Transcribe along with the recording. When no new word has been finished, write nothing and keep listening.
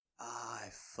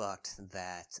fucked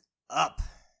that up.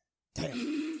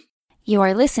 Damn. You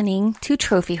are listening to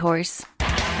Trophy Horse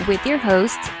with your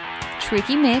hosts,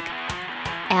 Tricky Mick,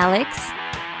 Alex,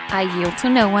 I Yield to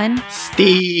No One,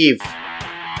 Steve.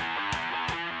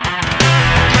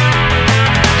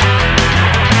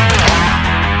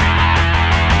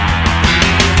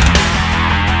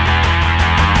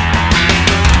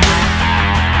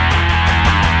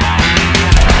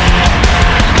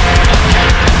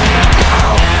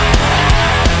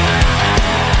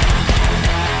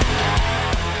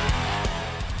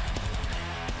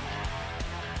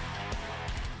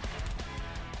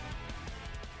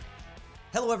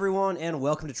 Hello, everyone, and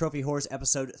welcome to Trophy Horse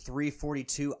episode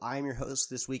 342. I am your host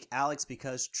this week, Alex,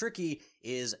 because Tricky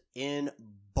is in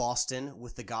Boston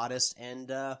with the Goddess and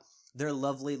their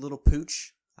lovely little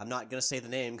pooch. I'm not going to say the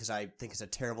name because I think it's a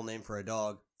terrible name for a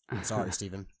dog. I'm sorry,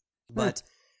 Steven. But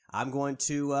I'm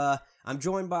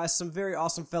joined by some very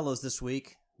awesome fellows this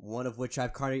week, one of which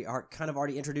I've kind of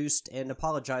already introduced and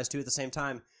apologized to at the same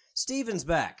time. Steven's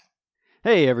back.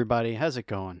 Hey, everybody. How's it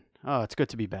going? Oh, it's good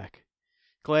to be back.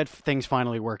 Glad things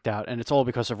finally worked out, and it's all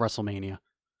because of WrestleMania.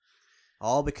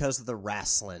 All because of the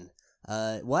wrestling.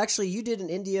 Well, actually, you did an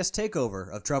NDS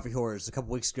takeover of Trophy Horrors a couple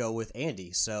weeks ago with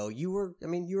Andy, so you were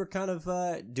kind of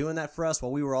doing that for us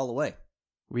while we were all away.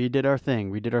 We did our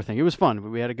thing. It was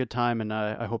fun. We had a good time, and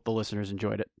I hope the listeners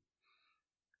enjoyed it.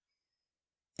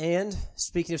 And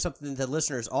speaking of something that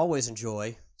listeners always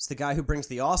enjoy, it's the guy who brings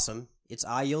the awesome. It's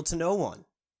I Yield to No One.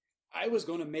 I was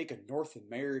going to make a North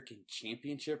American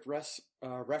Championship reference,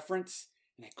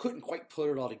 and I couldn't quite put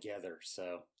it all together,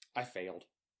 so I failed.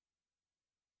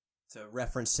 It's a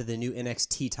reference to the new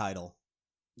NXT title.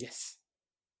 Yes.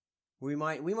 We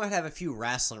might have a few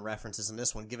wrestling references in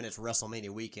this one, given it's WrestleMania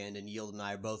weekend, and Yield and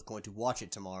I are both going to watch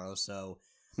it tomorrow, so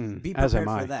be prepared as am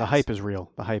I. for that. The hype is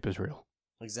real.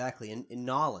 Exactly, in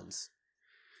Nolans.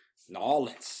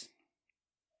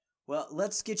 Well,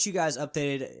 let's get you guys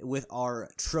updated with our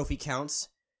trophy counts.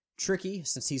 Tricky,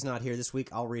 since he's not here this week,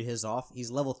 I'll read his off.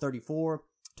 He's level 34,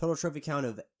 total trophy count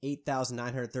of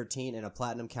 8,913, and a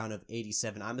platinum count of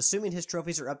 87. I'm assuming his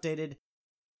trophies are updated.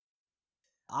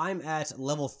 I'm at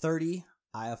level 30.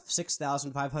 I have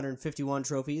 6,551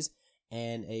 trophies,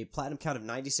 and a platinum count of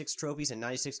 96 trophies and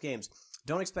 96 games.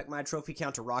 Don't expect my trophy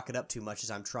count to rocket up too much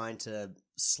as I'm trying to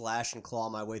slash and claw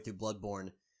my way through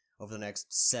Bloodborne over the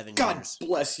next 7 God years. God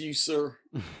bless you, sir.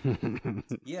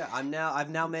 Yeah, I've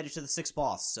now made it to the 6th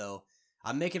boss, so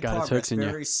I'm making God, progress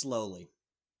very slowly.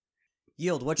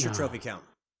 Yield, what's your trophy count?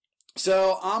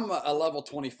 So I'm a level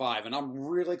 25, and I'm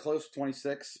really close to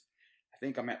 26. I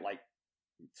think I'm at like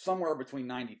somewhere between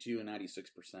 92 and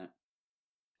 96%.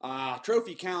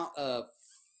 Trophy count of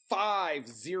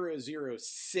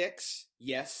 5006.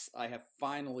 Yes, I have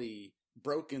finally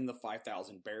broken the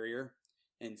 5,000 barrier.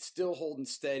 And still holding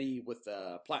steady with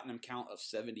a platinum count of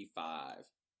 75.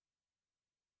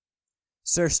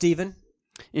 Sir Steven?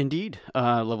 Indeed.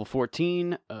 Level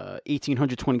 14,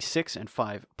 1,826, and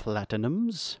 5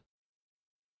 platinums.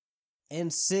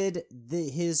 And Sid,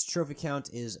 his trophy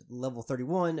count is level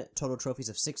 31, total trophies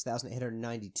of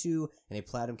 6,892, and a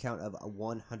platinum count of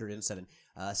 107.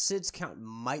 Sid's count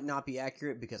might not be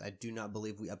accurate because I do not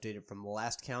believe we updated from the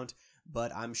last count,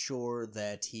 but I'm sure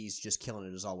that he's just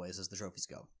killing it as always as the trophies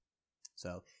go.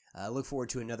 So, look forward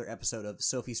to another episode of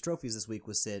Sophie's Trophies this week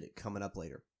with Sid coming up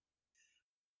later.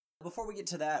 Before we get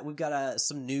to that, we've got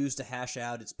some news to hash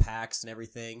out. It's PAX and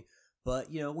everything.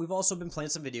 But, we've also been playing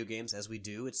some video games, as we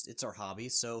do. It's our hobby.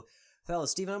 So,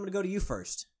 fellas, Steven, I'm going to go to you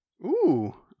first.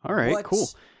 Ooh, all right, cool.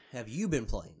 What have you been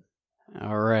playing?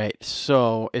 All right,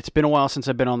 so it's been a while since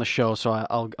I've been on the show, so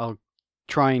I'll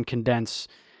try and condense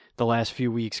the last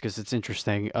few weeks because it's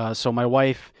interesting. So my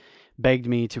wife begged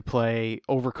me to play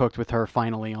Overcooked with her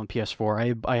finally on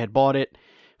PS4. I had bought it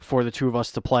for the two of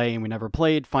us to play, and we never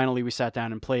played. Finally, we sat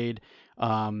down and played.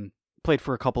 Played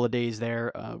for a couple of days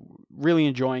there. Really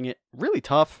enjoying it. Really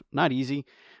tough, not easy.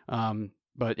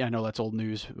 But I know that's old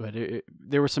news. But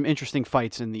there were some interesting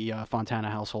fights in the Fontana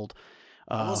household.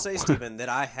 I will say, Steven, that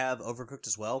I have Overcooked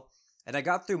as well, and I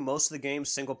got through most of the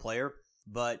games single player.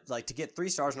 But to get 3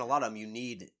 stars in a lot of them, you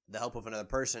need the help of another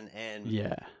person, and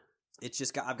yeah, it's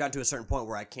just I've gotten to a certain point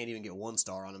where I can't even get 1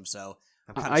 star on them. So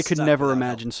I could never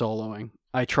imagine soloing.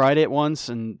 I tried it once,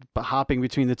 but hopping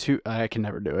between the two, I can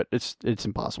never do it. It's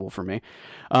impossible for me.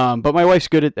 But my wife's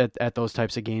good at those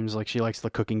types of games. Like, she likes the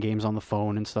cooking games on the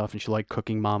phone and stuff, and she liked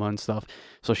Cooking Mama and stuff.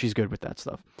 So she's good with that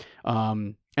stuff.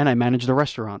 And I manage the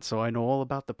restaurant, so I know all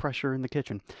about the pressure in the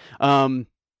kitchen.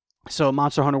 So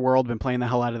Monster Hunter World, been playing the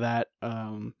hell out of that.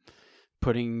 I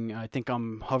think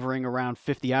I'm hovering around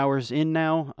 50 hours in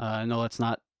now. No, that's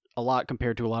not a lot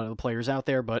compared to a lot of the players out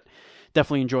there, but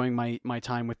definitely enjoying my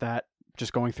time with that.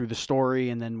 Just going through the story,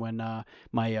 and then when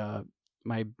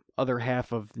my other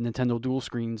half of Nintendo Dual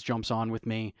Screens jumps on with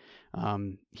me,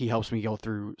 he helps me go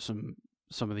through some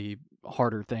of the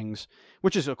harder things,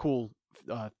 which is a cool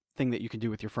thing that you can do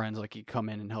with your friends. Like, he come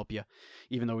in and help you,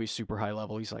 even though he's super high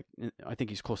level. He's like, I think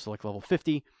he's close to like level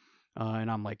 50,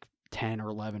 and I'm like 10 or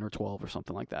 11 or 12 or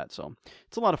something like that. So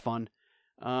it's a lot of fun.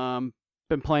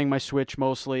 Been playing my Switch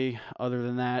mostly. Other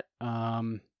than that,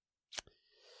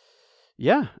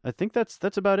 yeah, I think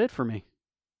that's about it for me.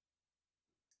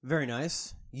 Very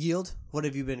nice. Yield, what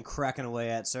have you been cracking away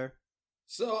at, sir?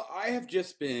 So I have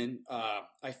just been,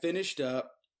 I finished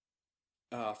up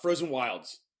Frozen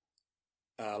Wilds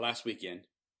last weekend,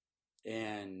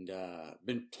 and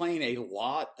been playing a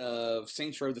lot of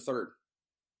Saints Row the Third.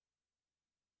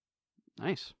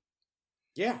 Nice.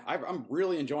 Yeah, I'm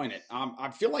really enjoying it. I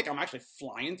feel like I'm actually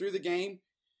flying through the game.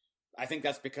 I think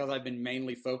that's because I've been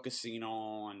mainly focusing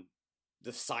on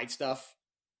the side stuff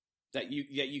that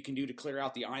you can do to clear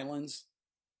out the islands.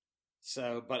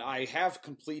 So, but I have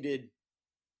completed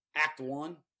Act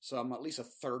 1, so I'm at least a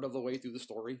third of the way through the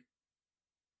story.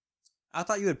 I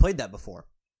thought you had played that before.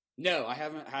 No, I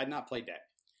had not played that.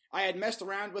 I had messed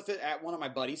around with it at one of my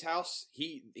buddy's house.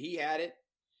 He had it,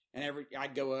 and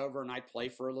I'd go over and I'd play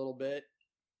for a little bit,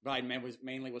 but I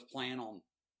mainly was playing on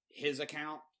his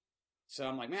account. So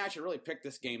I'm like, man, I should really pick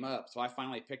this game up. So I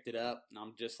finally picked it up, and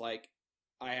I'm just like,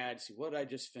 what did I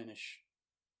just finish?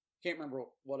 Can't remember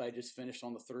what I just finished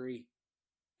on the 3.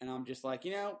 And I'm just like,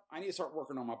 I need to start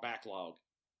working on my backlog.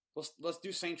 Let's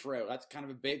do Saints Row. That's kind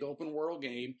of a big open world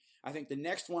game. I think the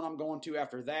next one I'm going to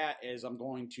after that is I'm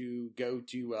going to go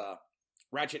to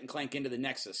Ratchet and Clank Into the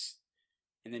Nexus,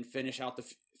 and then finish out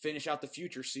the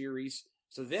Future series.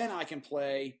 So then I can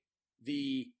play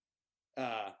the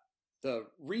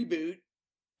reboot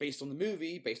based on the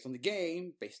movie, based on the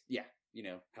game, you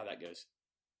know how that goes.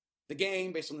 The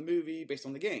game based on the movie, based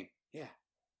on the game. Yeah.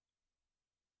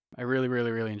 I really,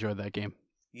 really, really enjoyed that game.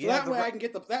 So that way I can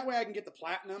get the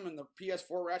platinum and the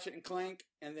PS4 Ratchet and Clank,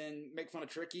 and then make fun of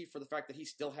Tricky for the fact that he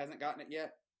still hasn't gotten it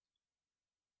yet.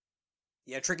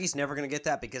 Yeah, Tricky's never going to get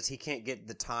that because he can't get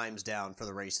the times down for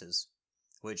the races,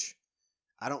 which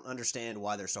I don't understand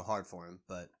why they're so hard for him,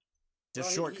 but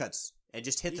just shortcuts and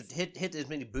just hit as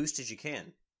many boosts as you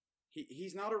can.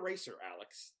 He's not a racer,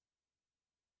 Alex.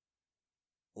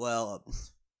 Well,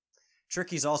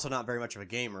 Tricky's also not very much of a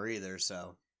gamer either,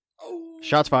 so. Oh.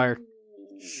 Shots fired.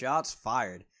 Shots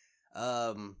fired.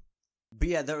 But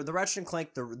yeah, the Ratchet and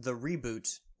Clank, the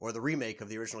reboot or the remake of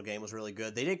the original game was really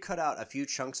good. They did cut out a few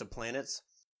chunks of planets.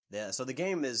 Yeah, so the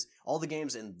game is all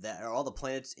the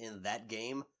planets in that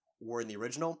game were in the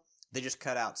original. They just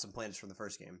cut out some planets from the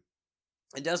first game.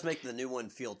 It does make the new one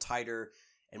feel tighter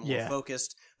and more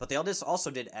focused, but they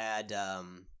also did add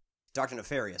Dr.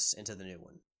 Nefarious into the new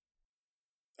one.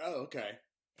 Oh, okay.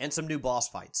 And some new boss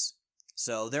fights.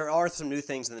 So there are some new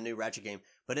things in the new Ratchet game,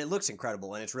 but it looks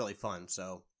incredible and it's really fun.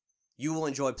 So you will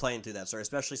enjoy playing through that, sir,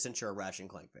 especially since you're a Ratchet and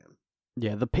Clank fan.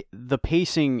 Yeah, the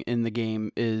pacing in the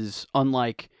game is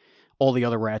unlike all the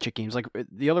other Ratchet games. Like,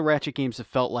 the other Ratchet games, it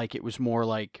felt like it was more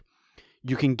like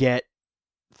you can get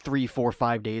 3, 4,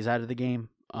 5 days out of the game,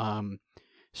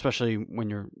 especially when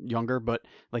you're younger. But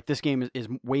like, this game is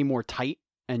way more tight,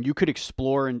 and you could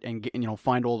explore and get,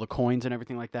 find all the coins and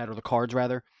everything like that, or the cards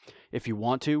rather, if you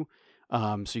want to.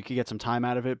 So you could get some time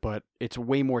out of it, but it's a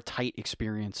way more tight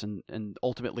experience, and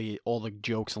ultimately all the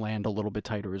jokes land a little bit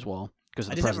tighter as well because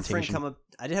of the presentation.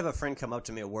 I did have a friend come up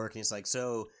to me at work, and he's like,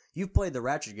 "So you've played the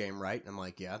Ratchet game, right?" And I'm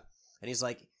like, "Yeah." And he's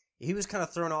like, he was kind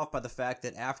of thrown off by the fact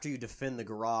that after you defend the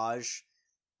garage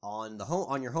on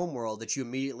your home world, that you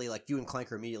immediately, like, you and Clank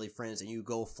are immediately friends, and you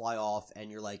go fly off, and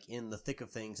you're like in the thick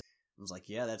of things. I was like,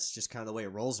 "Yeah, that's just kind of the way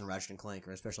it rolls in Ratchet and Clank,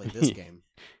 or especially this game."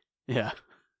 Yeah,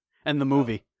 and the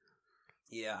movie.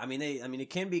 Yeah, I mean, it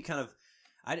can be kind of.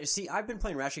 I've been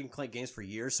playing Ratchet and Clank games for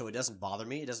years, so it doesn't bother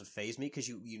me. It doesn't faze me because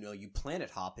you planet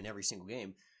hop in every single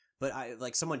game. But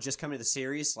like someone just coming to the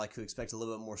series, like, who expects a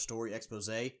little bit more story expose,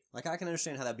 like, I can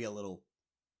understand how that'd be a little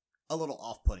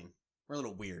off-putting or a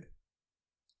little weird.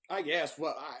 I guess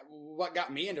what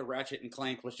got me into Ratchet and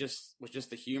Clank was just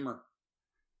the humor.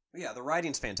 Yeah, the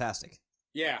writing's fantastic.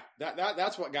 Yeah,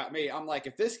 that's what got me. I'm like,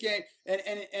 if this game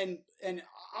and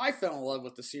I fell in love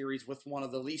with the series with one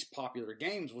of the least popular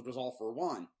games, which was All for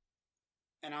One.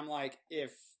 And I'm like,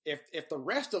 if the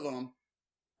rest of them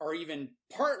are even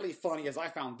partly funny as I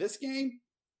found this game,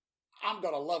 I'm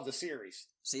gonna love the series.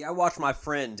 See, I watched my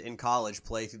friend in college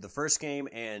play through the first game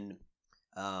and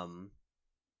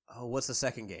what's the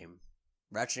second game?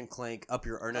 Ratchet and Clank Up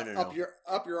Your or no.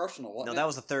 Up Your Arsenal. No, that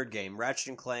was the third game. Ratchet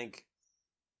and Clank.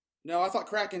 No, I thought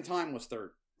Crack in Time was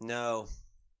third. No.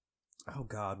 Oh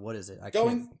God, what is it?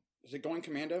 Is it Going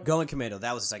Commando? Going Commando.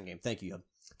 That was the second game. Thank you.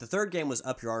 The third game was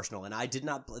Up Your Arsenal, and I did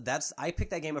not. I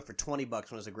picked that game up for $20 when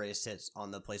it was the greatest hits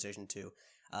on the PlayStation 2,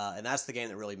 and that's the game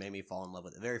that really made me fall in love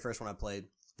with it. The very first one I played.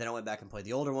 Then I went back and played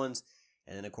the older ones,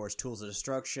 and then of course Tools of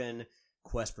Destruction,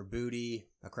 Quest for Booty,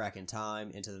 A Crack in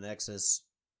Time, Into the Nexus.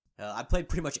 I played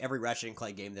pretty much every Ratchet and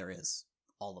Clank game there is,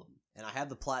 all of them, and I have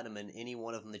the platinum in any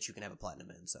one of them that you can have a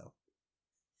platinum in. So,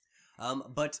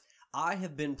 but I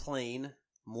have been playing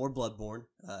more Bloodborne.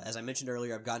 As I mentioned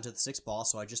earlier, I've gotten to the 6th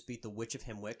boss, so I just beat the Witch of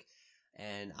Hemwick,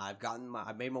 and I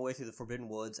made my way through the Forbidden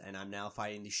Woods, and I'm now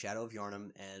fighting the Shadow of Yharnam,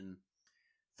 and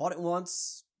fought it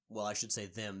once. Well, I should say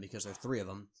them, because there are 3 of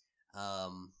them.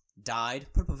 Died,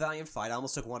 put up a valiant fight. I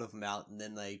almost took one of them out, and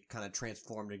then they kind of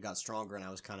transformed and got stronger, and I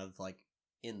was kind of like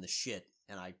in the shit,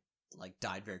 and I like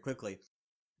died very quickly.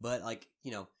 But like,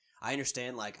 you know, I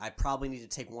understand, like, I probably need to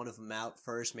take one of them out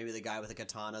first, maybe the guy with the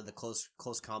katana, the close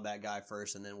combat guy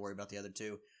first, and then worry about the other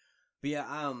 2. But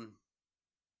yeah,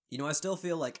 you know, I still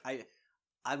feel like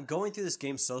I'm going through this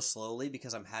game so slowly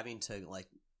because I'm having to, like,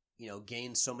 you know,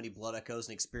 gain so many blood echoes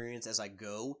and experience as I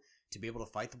go to be able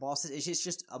to fight the bosses. It's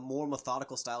just a more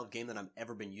methodical style of game than I've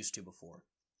ever been used to before.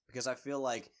 Because I feel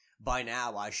like by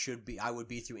now I would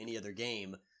be through any other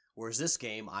game, whereas this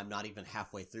game I'm not even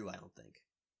halfway through, I don't think.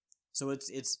 So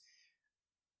it's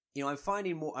you know,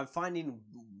 I'm finding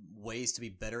ways to be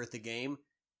better at the game,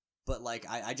 but like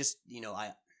I just, you know,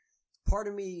 part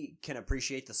of me can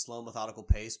appreciate the slow methodical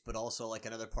pace, but also like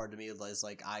another part of me is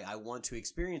like I want to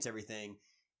experience everything,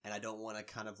 and I don't want to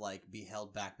kind of like be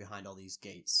held back behind all these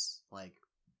gates. Like,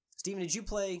 Steven, did you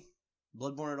play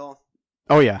Bloodborne at all?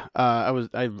 Oh yeah,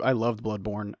 I loved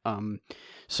Bloodborne.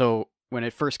 So when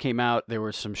it first came out, there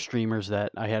were some streamers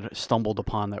that I had stumbled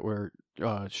upon that were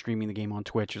streaming the game on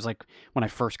Twitch. It was like when I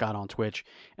first got on Twitch,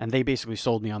 and they basically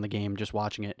sold me on the game just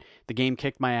watching it. The game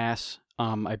kicked my ass.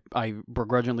 I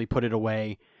begrudgingly put it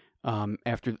away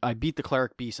after I beat the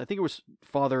cleric beast. I think it was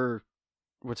Father,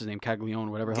 what's his name, Caglione,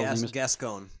 whatever his name is.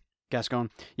 Gascon.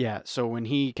 Yeah. So when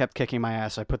he kept kicking my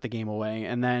ass, I put the game away,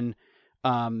 and then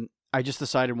I just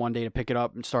decided one day to pick it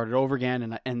up and start it over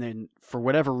again. And then for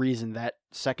whatever reason, that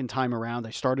second time around,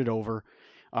 I started over.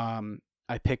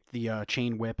 I picked the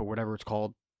chain whip or whatever it's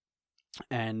called,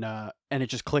 and it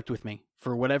just clicked with me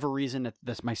for whatever reason.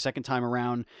 That's my second time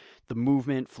around. The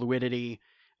movement, fluidity,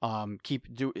 knowing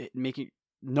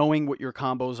what your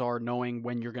combos are, knowing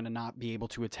when you're going to not be able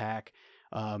to attack,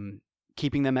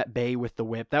 keeping them at bay with the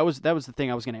whip. That was the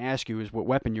thing I was going to ask you, is what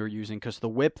weapon you're using, because the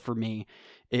whip for me,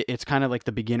 it's kind of like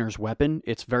the beginner's weapon.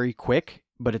 It's very quick,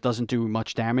 but it doesn't do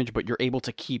much damage. But you're able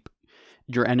to keep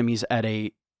your enemies at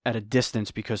a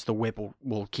distance because the whip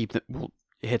will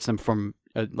hits them from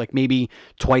like maybe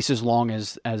twice as long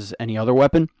as any other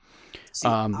weapon. See,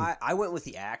 I went with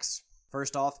the axe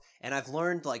first off, and I've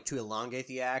learned like to elongate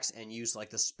the axe and use like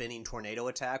the spinning tornado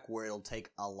attack, where it'll take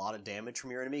a lot of damage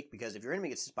from your enemy, because if your enemy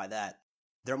gets hit by that,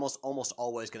 they're almost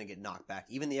always going to get knocked back.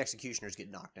 Even the executioners get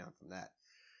knocked down from that.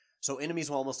 So enemies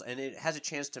will almost, and it has a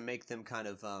chance to make them kind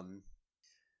of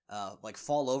like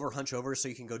fall over, hunch over, so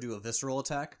you can go do a visceral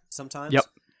attack sometimes. Yep.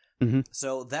 Mm-hmm.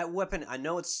 So that weapon, I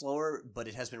know it's slower, but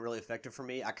it has been really effective for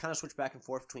me. I kind of switch back and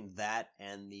forth between that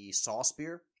and the saw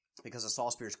spear, because the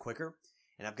saw spear is quicker,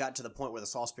 and I've gotten to the point where the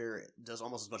saw spear does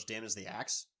almost as much damage as the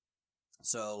axe.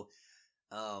 So,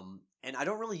 and I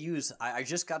don't really use, I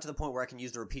just got to the point where I can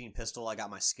use the repeating pistol. I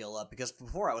got my skill up, because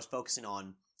before I was focusing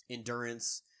on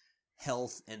endurance,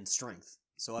 health, and strength.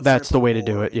 So that's the way to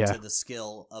do it, yeah. Into the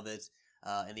skill of it,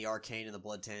 and the arcane and the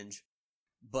blood tinge.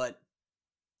 But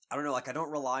I don't know, like I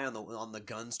don't rely on the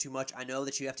guns too much. I know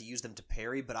that you have to use them to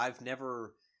parry, but I've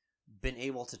never been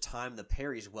able to time the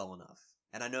parries well enough.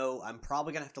 And I know I'm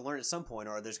probably going to have to learn at some point,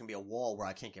 or there's going to be a wall where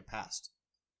I can't get past.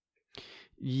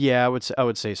 Yeah, I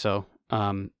would say so.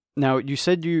 Now, you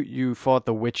said you fought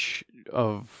the Witch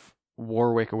of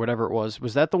Warwick or whatever it was.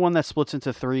 Was that the one that splits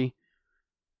into 3?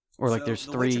 Or like there's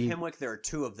 3? The Witch of Hemwick, there are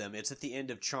 2 of them. It's at the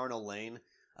end of Charnel Lane.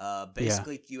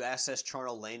 Basically, you access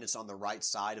Charnel Lane. It's on the right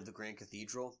side of the Grand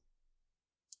Cathedral.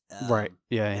 Right.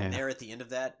 Yeah. And they're at the end of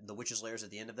that. The Witch's Lair is at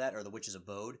the end of that, or the Witch's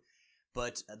Abode.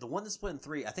 But the one that's split in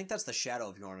 3, I think that's the Shadow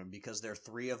of Yharnam, because there are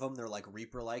 3 of them. They're like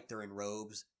Reaper-like. They're in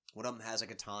robes. One of them has a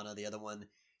katana. The other one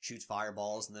shoots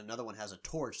fireballs, and then another one has a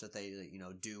torch that they,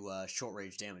 do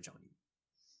short-range damage on you.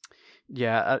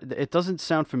 Yeah, it doesn't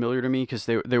sound familiar to me, because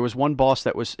there was one boss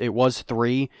that was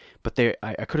 3, but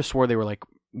I could have swore they were like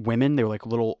women. They were like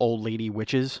little old lady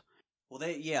witches. Well,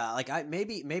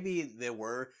 maybe there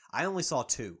were. I only saw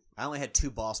 2. I only had 2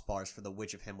 boss bars for the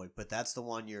Witch of Hemwick, but that's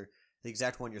the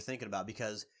exact one you're thinking about,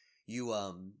 because you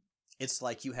it's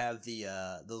like you have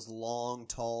those long,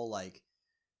 tall, like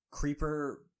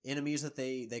creeper enemies that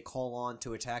they call on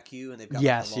to attack you, and they've got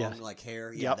like, the long like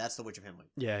hair. Yeah, that's the Witch of Hemwick.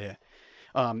 Yeah.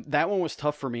 That one was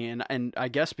tough for me, and I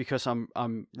guess because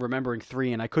I'm remembering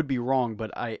 3, and I could be wrong,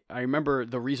 but I remember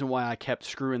the reason why I kept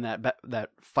screwing that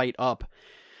fight up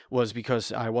was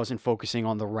because I wasn't focusing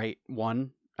on the right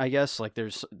one. I guess like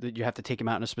you have to take him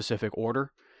out in a specific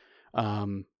order,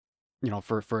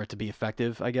 for it to be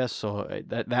effective. I guess so.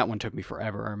 That one took me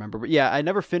forever. I remember, but yeah, I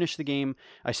never finished the game.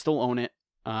 I still own it,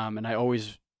 and I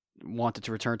always wanted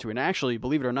to return to it. And actually,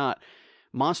 believe it or not,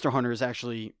 Monster Hunter is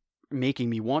actually making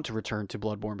me want to return to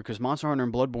Bloodborne, because Monster Hunter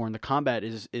and Bloodborne, the combat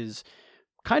is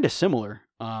kind of similar.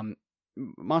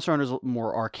 Monster Hunter is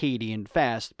more arcadey and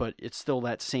fast, but it's still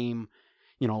that same,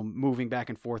 moving back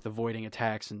and forth, avoiding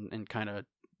attacks and kind of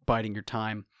biding your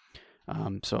time.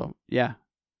 So yeah,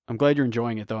 I'm glad you're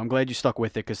enjoying it though. I'm glad you stuck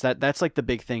with it, because that's like the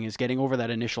big thing, is getting over that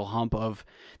initial hump of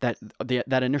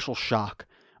that initial shock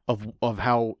of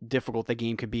how difficult the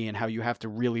game could be, and how you have to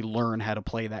really learn how to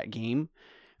play that game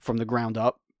from the ground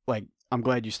up. Like, I'm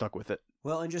glad you stuck with it.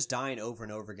 Well, and just dying over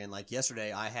and over again. Like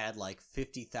yesterday, I had like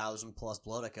 50,000 plus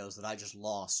blood echoes that I just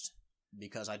lost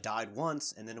because I died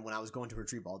once, and then when I was going to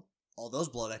retrieve all those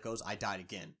blood echoes, I died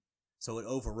again. So it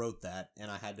overwrote that, and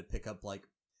I had to pick up like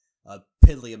a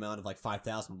piddly amount of like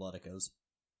 5,000 blood echoes.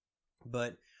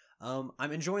 But I'm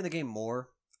enjoying the game more.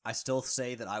 I still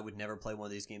say that I would never play one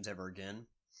of these games ever again.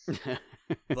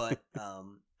 But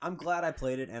I'm glad I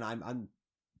played it, and I'm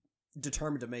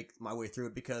determined to make my way through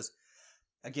it, because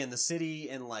again, the city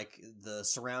and like the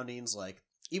surroundings, like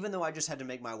even though I just had to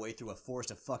make my way through a forest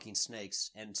of fucking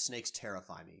snakes, and snakes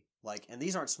terrify me, like, and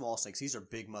these aren't small snakes, these are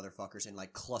big motherfuckers and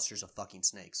like clusters of fucking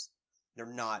snakes. They're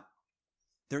not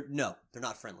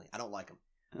friendly. I don't like them.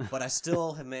 But I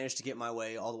still have managed to get my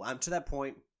way all the way. I'm to that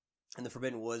point in the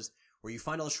Forbidden Woods where you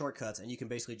find all the shortcuts and you can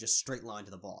basically just straight line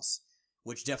to the boss,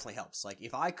 which definitely helps. Like,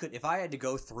 if I had to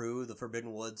go through the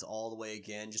Forbidden Woods all the way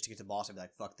again just to get to the boss, I'd be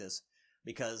like, fuck this.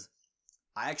 Because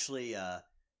I actually, I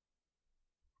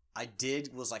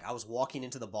was walking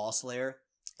into the boss lair,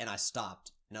 and I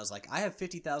stopped. And I was like, I have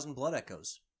 50,000 blood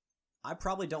echoes. I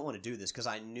probably don't want to do this, because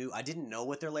I didn't know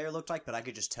what their lair looked like, but I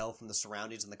could just tell from the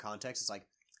surroundings and the context. It's like,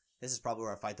 this is probably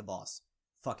where I fight the boss.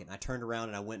 Fuck it. I turned around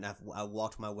and I went and I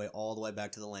walked my way all the way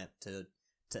back to the lamp to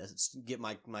get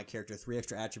my character 3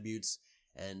 extra attributes,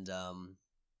 and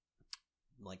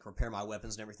like repair my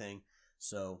weapons and everything.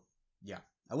 So yeah,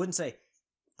 I wouldn't say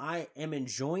I am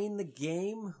enjoying the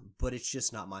game, but it's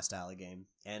just not my style of game.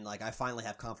 And like, I finally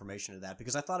have confirmation of that,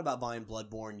 because I thought about buying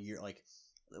Bloodborne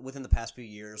within the past few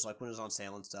years, like when it was on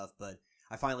sale and stuff, but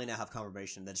I finally now have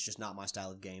confirmation that it's just not my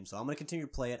style of game. So I'm going to continue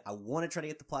to play it. I want to try to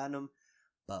get the platinum,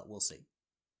 but we'll see.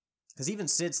 Because even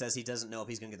Sid says he doesn't know if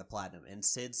he's going to get the platinum, and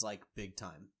Sid's like big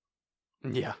time.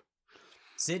 Yeah.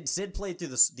 Sid played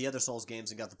through the other Souls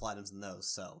games and got the platinums in those,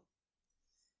 so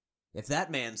if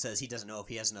that man says he doesn't know if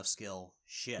he has enough skill,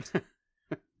 shit.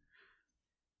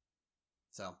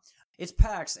 So, it's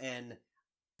PAX, and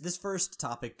this first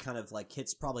topic kind of like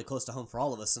hits probably close to home for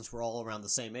all of us, since we're all around the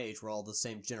same age, we're all the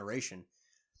same generation.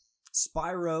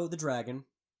 Spyro the Dragon,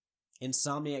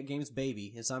 Insomniac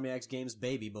Games'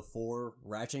 baby before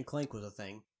Ratchet & Clank was a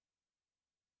thing.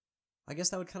 I guess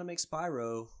that would kind of make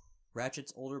Spyro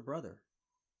Ratchet's older brother.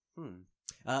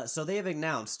 So they have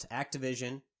announced,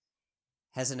 Activision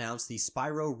has announced the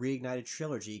Spyro Reignited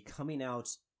Trilogy coming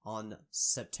out on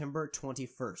September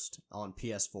 21st on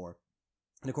PS4.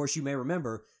 And of course, you may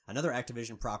remember another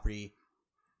Activision property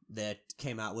that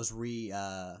came out was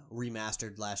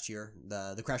remastered last year,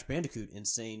 the Crash Bandicoot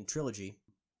Insane Trilogy.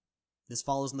 This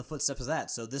follows in the footsteps of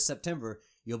that. So this September,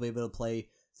 you'll be able to play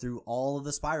through all of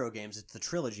the Spyro games. It's the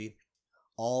trilogy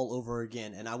all over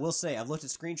again. And I will say, I've looked at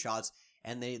screenshots,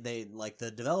 and they like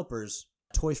the developers,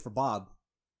 Toys for Bob,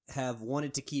 have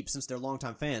wanted to keep, since they're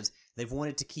longtime fans, they've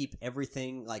wanted to keep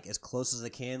everything like as close as they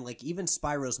can, like even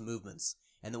Spyro's movements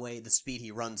and the speed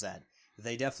he runs at.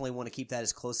 They definitely want to keep that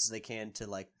as close as they can to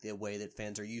like the way that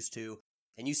fans are used to.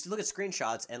 And you look at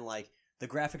screenshots, and like the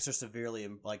graphics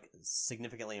are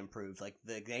significantly improved. Like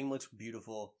the game looks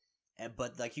beautiful,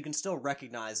 but like you can still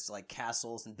recognize like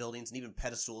castles and buildings and even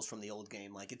pedestals from the old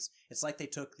game. Like it's like they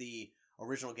took the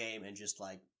original game and just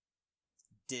like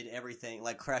did everything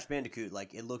like Crash Bandicoot.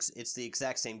 Like it's the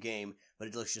exact same game, but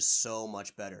it looks just so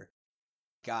much better.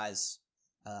 Guys,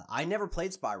 I never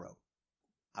played Spyro.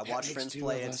 I watched friends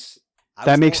play it.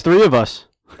 That makes 3 of us.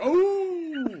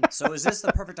 Oh! So is this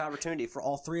the perfect opportunity for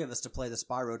all 3 of us to play the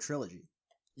Spyro trilogy?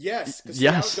 Yes, because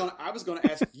Yes. I was going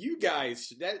to ask you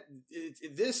guys that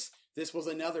this was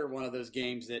another one of those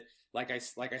games that, like I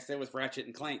said with Ratchet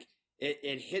and Clank,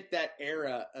 it hit that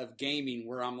era of gaming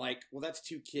where I'm like, well, that's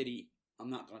too kiddie. I'm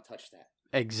not going to touch that.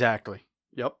 Exactly.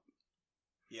 Yep.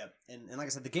 Yep. And like I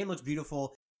said, the game looks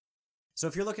beautiful. So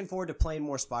if you're looking forward to playing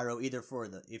more Spyro, either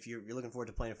if you're looking forward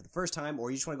to playing it for the first time,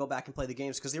 or you just want to go back and play the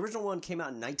games, because the original one came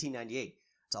out in 1998.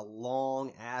 It's a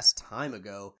long ass time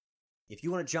ago. If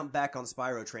you want to jump back on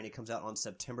Spyro train, it comes out on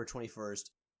September 21st.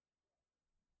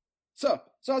 So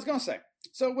I was going to say,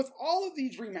 so with all of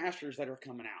these remasters that are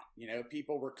coming out,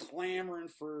 people were clamoring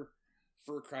for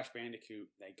Crash Bandicoot.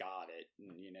 They got it,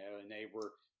 and they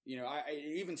were,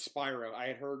 even Spyro. I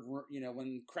had heard,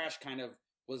 when Crash kind of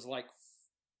was like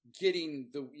getting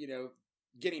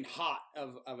hot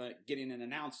of getting an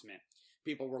announcement,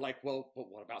 people were like, well,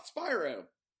 but what about Spyro?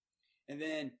 And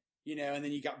then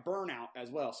you got Burnout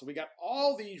as well. So we got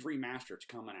all these remasters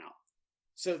coming out.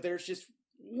 So there's just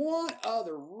one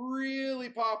other really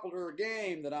popular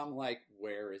game that I'm like,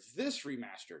 where is this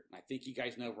remastered? And I think you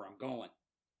guys know where I'm going.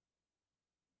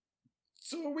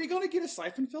 So are we going to get a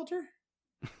Siphon Filter?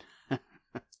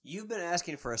 You've been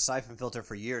asking for a Siphon Filter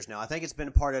for years now. I think it's been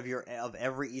a part of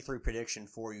every E3 prediction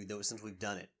for you, though, since we've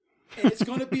done it. And it's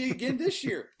going to be again this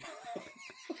year.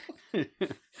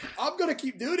 I'm going to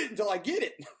keep doing it until I get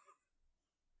it.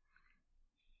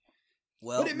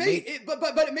 Well, but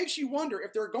it makes you wonder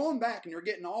if they're going back and they're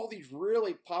getting all these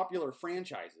really popular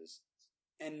franchises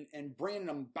and bringing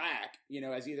them back,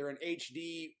 as either an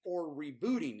HD or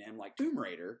rebooting them, like Tomb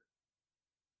Raider.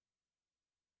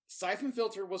 Siphon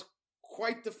Filter was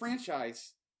quite the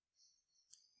franchise.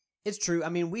 It's true. I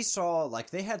mean, we saw,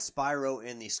 they had Spyro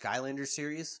in the Skylanders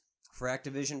series for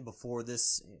Activision before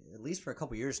this, at least for a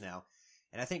couple years now.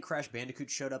 And I think Crash Bandicoot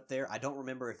showed up there. I don't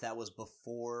remember if that was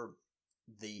before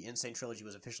the Insane Trilogy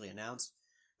was officially announced.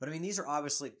 But, I mean, these are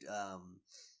obviously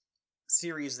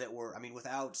series that were,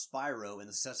 without Spyro and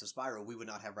the success of Spyro, we would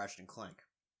not have Ratchet and Clank.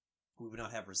 We would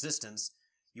not have Resistance.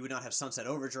 You would not have Sunset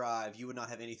Overdrive. You would not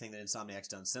have anything that Insomniac's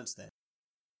done since then.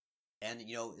 And,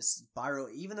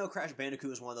 Spyro, even though Crash Bandicoot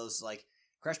was one of those,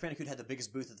 Crash Bandicoot had the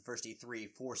biggest booth at the first E3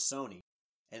 for Sony.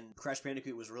 And Crash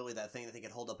Bandicoot was really that thing that they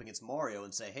could hold up against Mario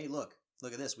and say, hey, look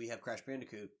at this, we have Crash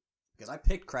Bandicoot. Because I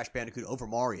picked Crash Bandicoot over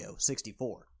Mario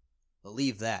 64.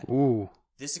 Believe that. Ooh.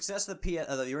 The success of the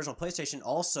original PlayStation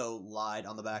also lied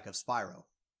on the back of Spyro.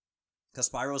 Because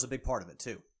Spyro is a big part of it,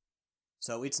 too.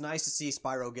 So it's nice to see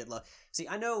Spyro get love. See,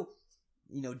 I know,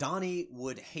 Donnie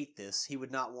would hate this. He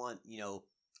would not want,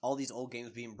 all these old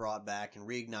games being brought back and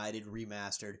reignited,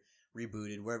 remastered,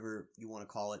 rebooted, whatever you want to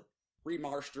call it.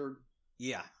 Remastered.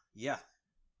 Yeah.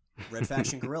 Red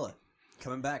Faction Guerrilla.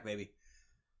 Coming back, baby.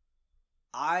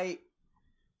 I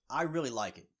really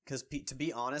like it. Because, to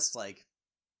be honest, I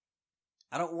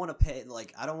don't want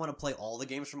to play all the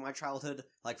games from my childhood,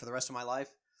 for the rest of my life.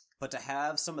 But to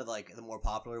have some of, the more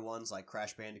popular ones, like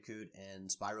Crash Bandicoot and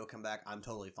Spyro come back, I'm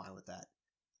totally fine with that.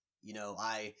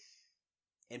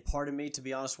 And part of me, to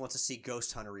be honest, wants to see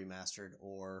Ghost Hunter remastered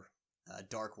or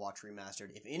Dark Watch remastered.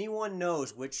 If anyone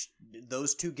knows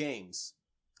those two games,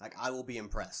 I will be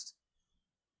impressed.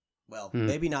 Well,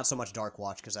 maybe not so much Dark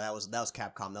Watch, because that was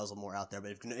Capcom. That was a little more out there.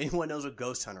 But if anyone knows what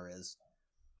Ghost Hunter is,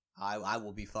 I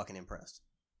will be fucking impressed.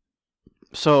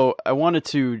 So I wanted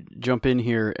to jump in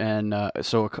here, and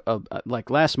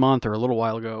last month or a little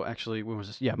while ago, actually, when was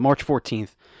this? Yeah, March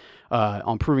 14th,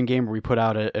 on Proven Gamer, we put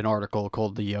out an article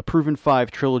called "The Proven 5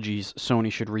 Trilogies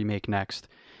Sony Should Remake Next."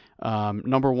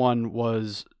 Number one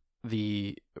was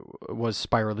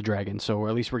Spyro the Dragon, so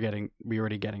at least we're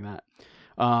already getting that.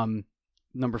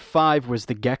 Number 5 was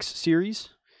the Gex series,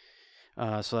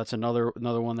 so that's another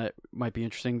one that might be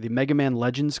interesting. The Mega Man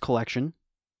Legends collection.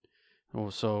 Oh,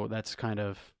 so that's kind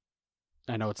of,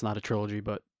 I know it's not a trilogy,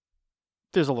 but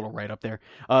there's a little write-up there.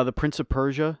 The Prince of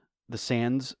Persia, the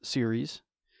Sands series,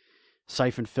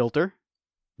 Siphon Filter,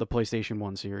 the PlayStation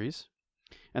 1 series,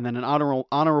 and then an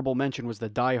honorable mention was the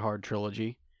Die Hard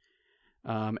trilogy.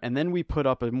 And then we put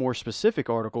up a more specific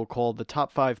article called "The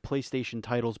Top 5 PlayStation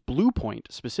Titles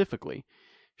Bluepoint specifically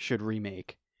should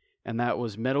remake," and that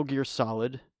was Metal Gear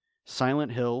Solid,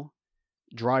 Silent Hill,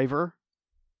 Driver,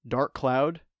 Dark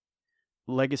Cloud,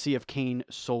 Legacy of Kain,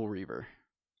 Soul Reaver.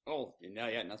 Oh,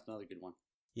 yeah, that's another good one.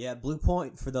 Yeah,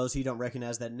 Bluepoint, for those who don't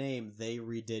recognize that name, they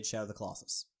redid Shadow of the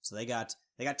Colossus. So they got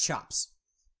chops.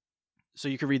 So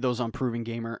you can read those on Proven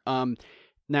Gamer.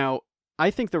 Now, I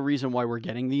think the reason why we're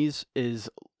getting these is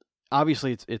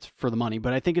obviously it's for the money,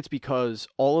 but I think it's because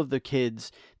all of the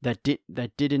kids that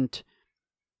didn't,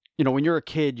 when you're a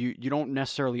kid, you don't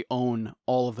necessarily own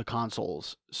all of the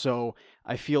consoles. So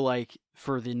I feel like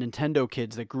for the Nintendo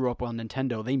kids that grew up on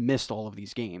Nintendo, they missed all of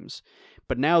these games.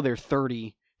 But now they're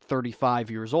 30,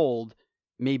 35 years old,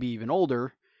 maybe even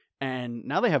older, and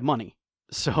now they have money.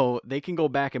 So they can go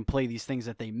back and play these things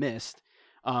that they missed.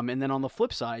 And then on the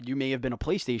flip side, you may have been a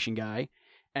PlayStation guy,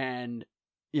 and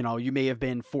you may have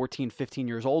been 14, 15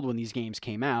 years old when these games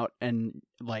came out, and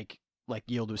like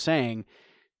Yield was saying,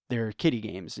 they're kiddie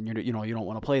games, and you don't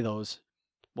want to play those.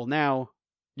 Well, now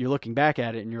you're looking back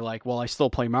at it, and you're like, well, I still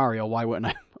play Mario. Why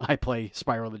wouldn't I play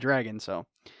Spyro the Dragon? So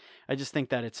I just think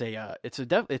that it's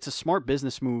a smart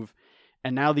business move,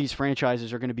 and now these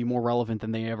franchises are going to be more relevant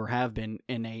than they ever have been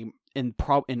in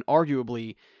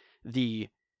arguably the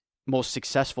most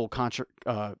successful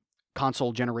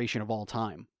console generation of all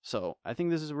time. So I think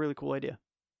this is a really cool idea.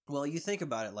 Well, you think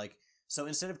about it, like, so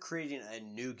instead of creating a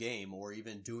new game or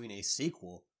even doing a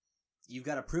sequel, you've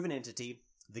got a proven entity,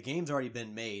 the game's already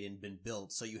been made and been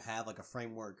built, so you have like a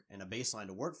framework and a baseline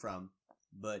to work from.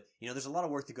 But, there's a lot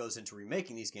of work that goes into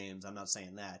remaking these games, I'm not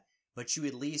saying that, but you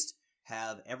at least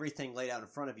have everything laid out in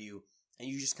front of you, and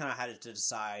you just kind of had to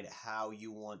decide how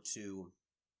you want to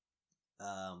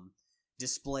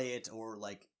display it, or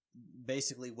like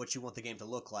basically what you want the game to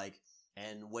look like,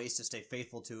 and ways to stay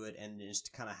faithful to it, and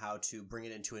just kind of how to bring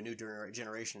it into a new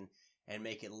generation and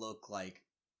make it look like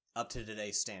up to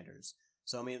today's standards.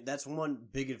 So, that's one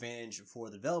big advantage for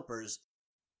the developers.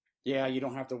 Yeah, you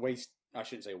don't have to I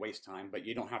shouldn't say waste time, but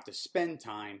you don't have to spend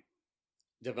time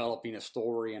developing a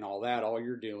story and all that. All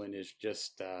you're doing is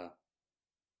just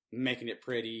making it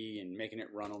pretty and making it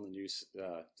run on the new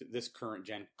this current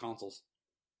gen consoles.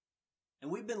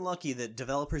 And we've been lucky that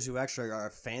developers who actually are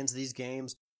fans of these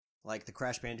games, like the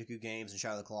Crash Bandicoot games and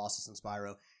Shadow of the Colossus and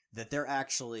Spyro, that they're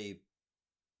actually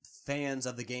fans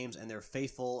of the games, and they're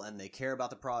faithful, and they care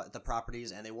about the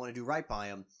properties, and they want to do right by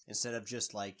them instead of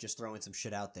just throwing some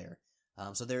shit out there.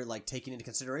 So they're like taking into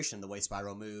consideration the way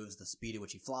Spyro moves, the speed at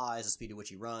which he flies, the speed at which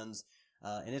he runs,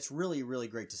 and it's really, really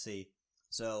great to see.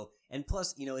 So, and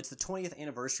plus, it's the 20th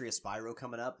anniversary of Spyro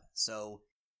coming up, so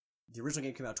the original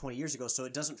game came out 20 years ago, so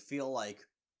it doesn't feel like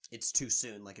it's too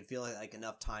soon. Like, it feels like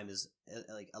enough time is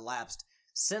elapsed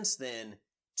since then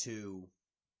to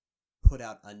put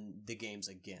out the games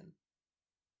again.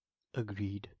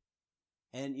 Agreed.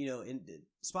 And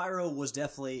Spyro was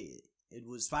definitely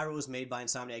Spyro was made by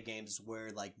Insomniac Games,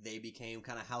 where like they became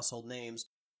kind of household names.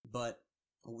 But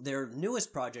their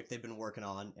newest project they've been working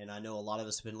on, and I know a lot of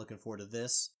us have been looking forward to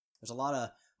this. There's a lot of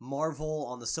Marvel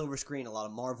on the silver screen, a lot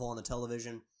of Marvel on the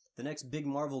television. The next big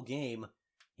Marvel game,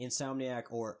 Insomniac,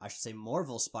 or I should say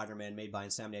Marvel Spider-Man, made by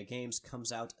Insomniac Games,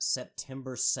 comes out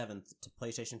September 7th to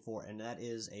PlayStation 4, and that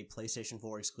is a PlayStation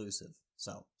 4 exclusive.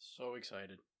 So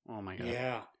excited. Oh my god.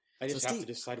 Yeah. I just have Steve,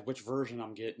 to decide which version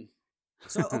I'm getting.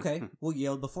 So, okay. Well,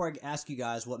 Yield, before I ask you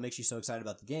guys what makes you so excited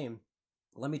about the game,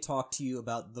 let me talk to you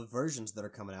about the versions that are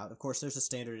coming out. Of course, there's a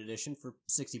standard edition for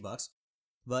 $60,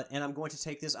 and I'm going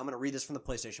to read this from the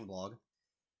PlayStation blog.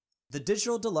 The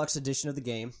digital deluxe edition of the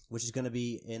game, which is going to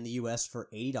be in the US for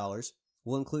 $80,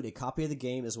 will include a copy of the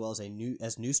game as well as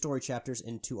new story chapters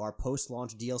into our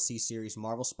post-launch DLC series,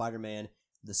 Marvel Spider-Man: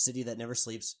 The City That Never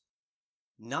Sleeps.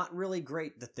 Not really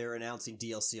great that they're announcing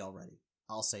DLC already.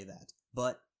 I'll say that.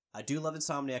 But I do love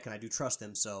Insomniac and I do trust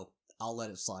them, so I'll let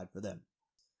it slide for them.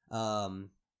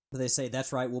 But they say,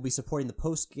 that's right, we'll be supporting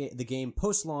the game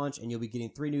post-launch, and you'll be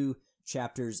getting 3 new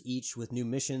chapters each with new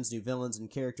missions, new villains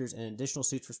and characters, and additional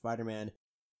suits for Spider-Man.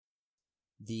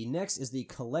 The next is the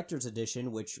Collector's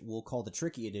Edition, which we'll call the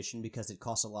Tricky Edition because it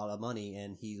costs a lot of money,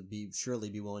 and he'll surely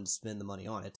be willing to spend the money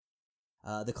on it.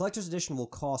 The Collector's Edition will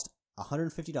cost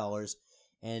 $150,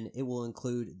 and it will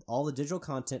include all the digital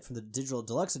content from the Digital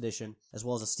Deluxe Edition, as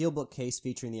well as a steelbook case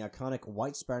featuring the iconic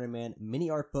White Spider-Man mini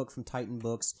art book from Titan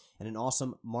Books, and an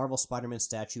awesome Marvel Spider-Man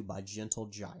statue by Gentle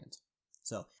Giant.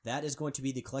 So that is going to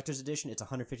be the Collector's Edition. It's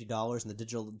 $150, and the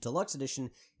Digital Deluxe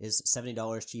Edition is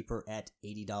 $70 cheaper at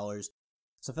 $80.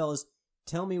 So, fellas,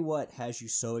 tell me what has you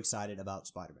so excited about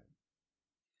Spider-Man.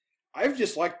 I've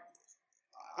just liked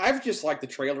the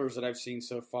trailers that I've seen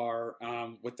so far,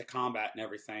 with the combat and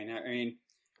everything. I mean,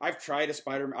 I tried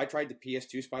the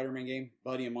PS2 Spider-Man game. A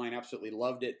buddy of mine absolutely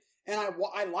loved it, and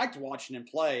I liked watching him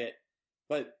play it.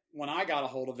 But when I got a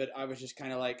hold of it, I was just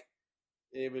kind of like,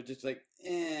 it was just like,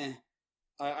 eh.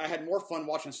 I had more fun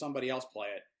watching somebody else play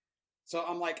it. So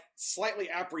I'm like slightly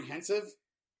apprehensive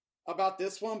about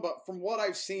this one, but from what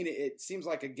I've seen, it seems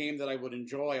like a game that I would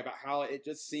enjoy, about how it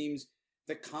just seems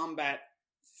the combat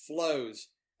flows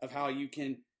of how you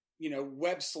can,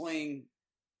 web sling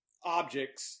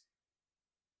objects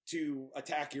to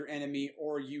attack your enemy,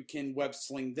 or you can web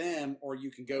sling them, or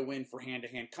you can go in for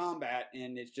hand-to-hand combat.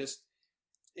 And it's just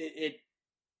it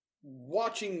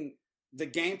watching the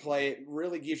gameplay, it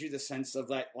really gives you the sense of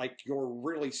that, like, you're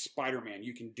really Spider-Man.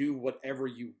 You can do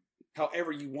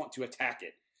however you want to attack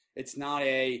it. It's not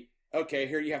okay,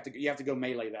 here you have to go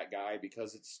melee that guy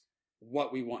because it's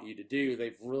what we want you to do.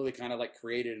 They've really kind of like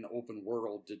created an open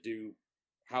world to do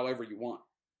however you want.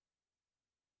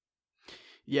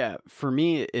 Yeah, for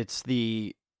me, it's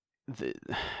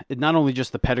not only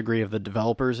just the pedigree of the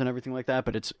developers and everything like that,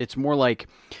 but it's more like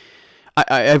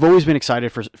I've always been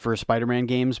excited for Spider-Man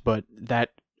games, but that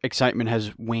excitement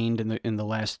has waned in the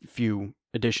last few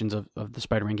editions of the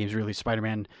Spider-Man games. Really,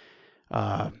 Spider-Man,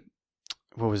 what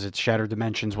was it? Shattered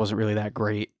Dimensions wasn't really that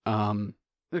great.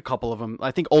 A couple of them.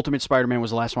 I think Ultimate Spider-Man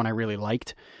was the last one I really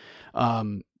liked.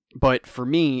 But for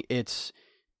me, it's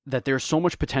that there's so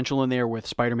much potential in there with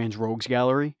Spider-Man's Rogues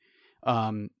Gallery.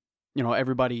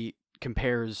 Everybody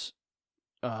compares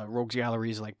Rogues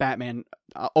Galleries, like Batman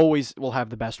always will have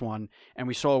the best one, and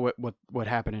we saw what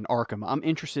happened in Arkham. I'm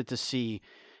interested to see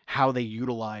how they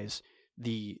utilize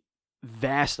the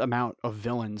vast amount of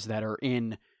villains that are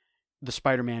in the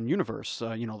Spider-Man universe.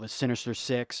 The Sinister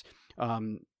Six.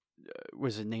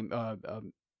 Was it named?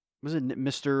 Was it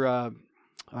Mr.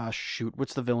 Shoot,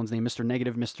 what's the villain's name? Mr.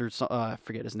 Negative, I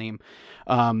forget his name.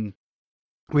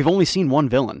 We've only seen one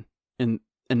villain in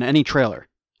any trailer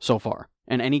so far,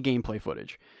 and any gameplay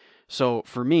footage. So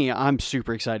for me, I'm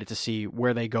super excited to see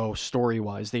where they go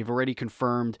story-wise. They've already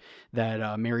confirmed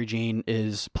that Mary Jane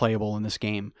is playable in this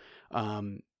game.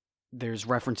 There's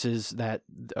references that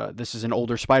this is an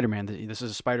older Spider-Man. This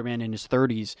is a Spider-Man in his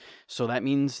 30s. So that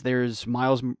means there's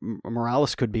Miles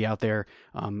Morales could be out there.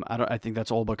 I think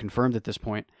that's all but confirmed at this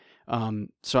point.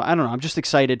 So I don't know. I'm just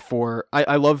excited for...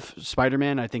 I love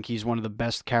Spider-Man. I think he's one of the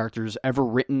best characters ever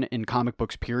written in comic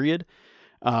books, period.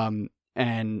 And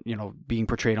being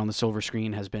portrayed on the silver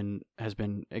screen has been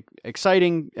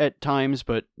exciting at times,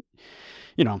 but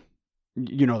you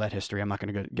know that history. I'm not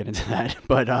going to get into that,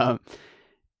 but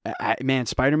man,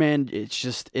 Spider-Man,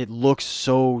 it looks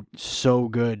so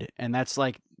good, and that's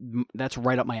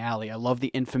right up my alley. I love the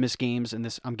Infamous games,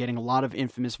 and I'm getting a lot of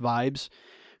Infamous vibes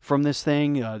from this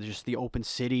thing. Just the open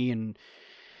city, and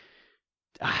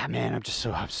man,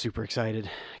 I'm super excited.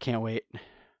 I can't wait.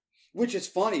 Which is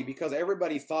funny because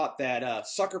everybody thought that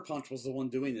Sucker Punch was the one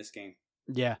doing this game.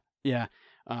 Yeah.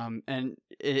 And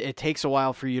it takes a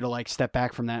while for you to like step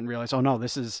back from that and realize, oh no,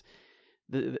 this is.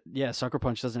 Sucker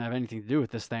Punch doesn't have anything to do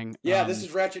with this thing. Yeah, this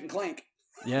is Ratchet and Clank.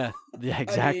 Yeah,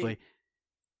 exactly.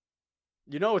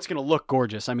 It's going to look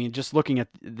gorgeous. I mean, just looking at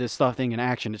this thing in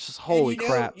action, it's just holy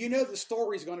crap. The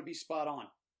story's going to be spot on.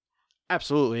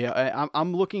 Absolutely.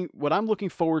 I'm looking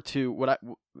forward to,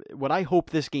 what I hope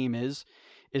this game is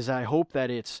I hope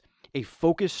that it's a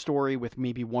focused story with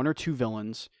maybe one or two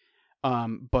villains,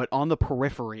 but on the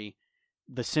periphery,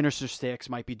 the Sinister Six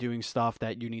might be doing stuff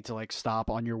that you need to like stop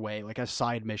on your way, like as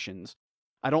side missions.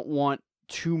 I don't want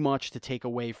too much to take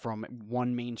away from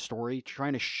one main story,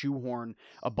 trying to shoehorn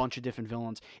a bunch of different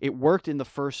villains. It worked in the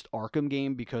first Arkham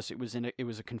game because it was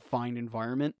a confined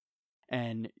environment,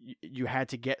 and you had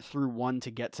to get through one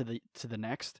to get to the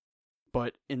next.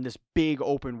 But in this big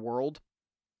open world,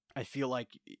 I feel like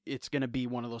it's going to be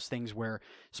one of those things where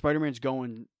Spider-Man's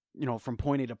going from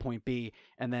point A to point B,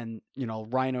 and then,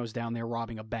 Rhino's down there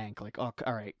robbing a bank. Like, oh,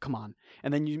 all right, come on.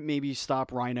 And then you maybe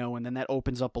stop Rhino, and then that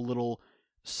opens up a little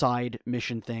side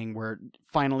mission thing where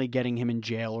finally getting him in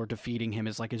jail or defeating him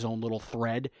is like his own little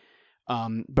thread.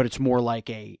 But it's more like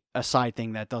a side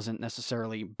thing that doesn't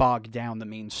necessarily bog down the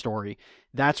main story.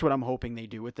 That's what I'm hoping they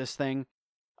do with this thing.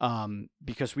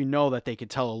 Because we know that they could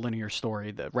tell a linear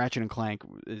story. That Ratchet and Clank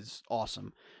is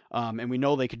awesome. And we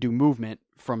know they could do movement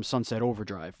from Sunset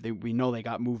Overdrive. We know they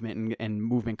got movement and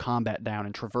movement combat down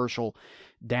and traversal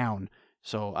down.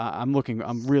 So I'm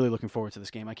really looking forward to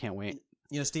this game. I can't wait.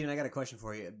 Steven, I got a question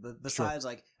for you. Besides,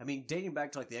 sure. Dating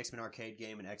back to like the X-Men arcade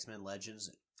game and X-Men Legends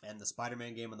and the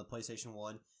Spider-Man game on the PlayStation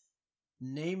 1,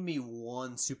 name me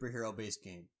one superhero-based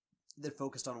game that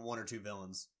focused on one or two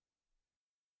villains.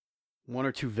 One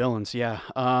or two villains, yeah.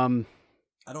 I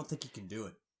don't think you can do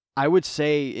it. I would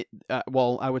say,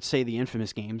 I would say the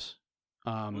Infamous games.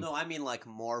 No, I mean like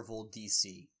Marvel,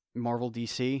 DC. Marvel,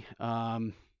 DC.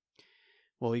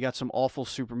 Well, you got some awful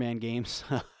Superman games.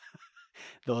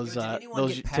 Those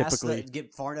typically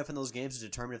get far enough in those games to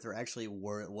determine if there actually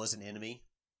was an enemy.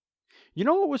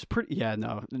 What was pretty? Yeah,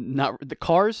 no, not the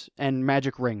cars and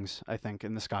magic rings. I think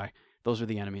in the sky, those are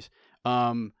the enemies.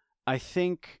 I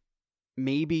think.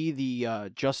 Maybe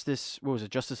the Justice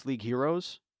League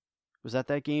Heroes? Was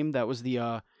that game? That was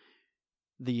the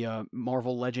the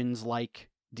Marvel Legends like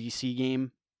DC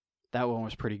game. That one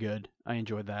was pretty good. I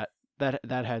enjoyed that.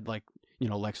 That had like,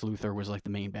 Lex Luthor was like the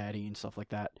main baddie and stuff like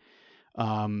that.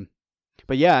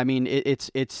 But yeah, I mean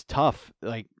it's tough.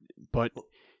 Like, but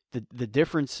the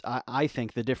difference, I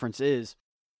think the difference is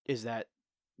that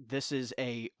this is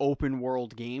a open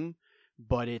world game,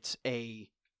 but it's a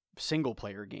single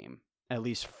player game, at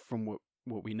least from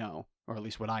what we know, or at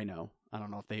least what I know. I don't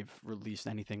know if they've released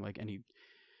anything like any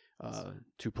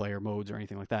 2-player modes or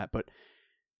anything like that. But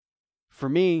for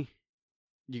me,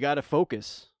 you got to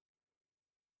focus.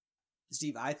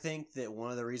 Steve, I think that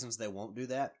one of the reasons they won't do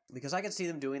that, because I can see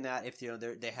them doing that if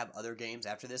they have other games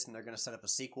after this, and they're going to set up a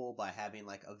sequel by having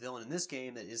like a villain in this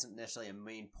game that isn't necessarily a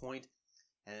main point,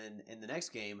 and in the next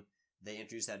game they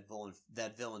introduce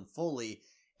that villain fully,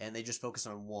 and they just focus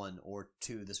on 1 or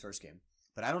 2 this first game.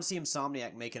 But I don't see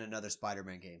Insomniac making another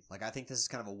Spider-Man game. Like, I think this is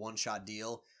kind of a one-shot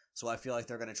deal, so I feel like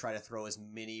they're going to try to throw as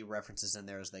many references in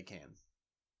there as they can,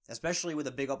 especially with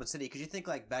a big open city. Because you think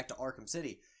like back to Arkham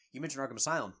City, you mentioned Arkham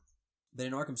Asylum. But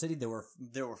in Arkham City, there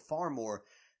were far more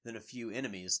than a few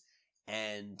enemies,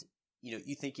 and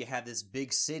you think you have this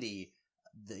big city,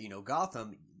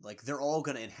 Gotham, like they're all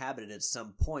going to inhabit it at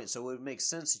some point. So it would make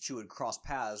sense that you would cross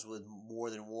paths with more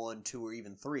than 1, 2, or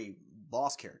even 3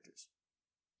 boss characters.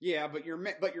 Yeah, but your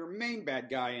main bad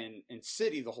guy in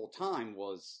City the whole time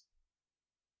was,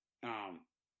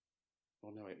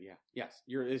 well, no, yeah, yes,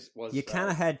 you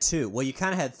kind of had 2. Well, you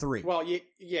kind of had 3. Well, you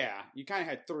kind of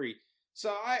had 3.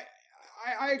 So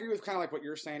I agree with kind of like what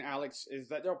you're saying, Alex, is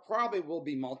that there probably will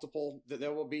be multiple, that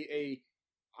there will be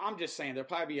I'm just saying there'll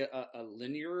probably be a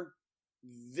linear,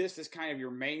 this is kind of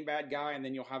your main bad guy, and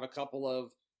then you'll have a couple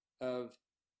of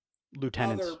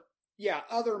lieutenants.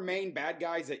 Other main bad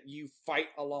guys that you fight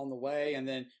along the way, and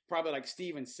then probably like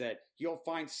Steven said, you'll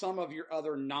find some of your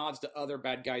other nods to other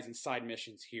bad guys in side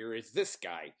missions. Here is this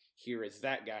guy, here is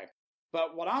that guy.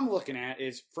 But what I'm looking at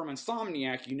is, from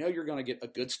Insomniac, you're going to get a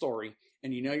good story,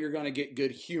 and you're going to get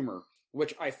good humor,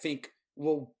 which I think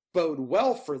will bode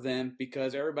well for them,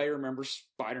 because everybody remembers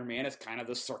Spider-Man as kind of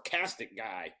the sarcastic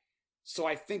guy. So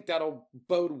I think that'll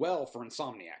bode well for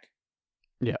Insomniac.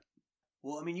 Yeah.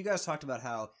 Well, I mean, you guys talked about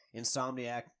how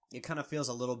Insomniac, it kind of feels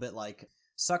a little bit like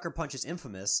Sucker Punch is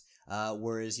Infamous,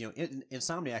 whereas,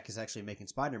 Insomniac is actually making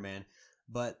Spider-Man,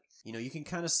 but you can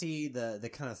kind of see the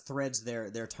kind of threads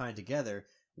they're tying together.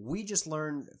 We just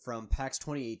learned from PAX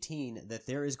 2018 that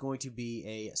there is going to be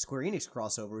a Square Enix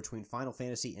crossover between Final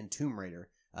Fantasy and Tomb Raider.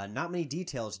 Not many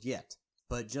details yet,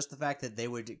 but just the fact that they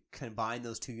would combine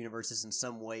those 2 universes in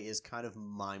some way is kind of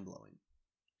mind-blowing.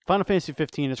 Final Fantasy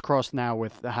 15 is crossed now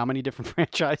with how many different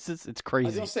franchises? It's crazy. I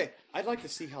was going to say, I'd like to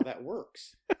see how that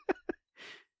works.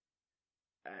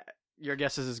 Your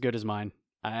guess is as good as mine.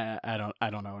 I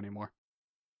don't know anymore.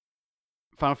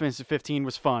 Final Fantasy 15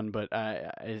 was fun, but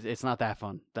it's not that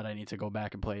fun that I need to go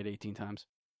back and play it 18 times.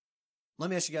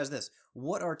 Let me ask you guys this.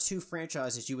 What are 2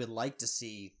 franchises you would like to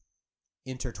see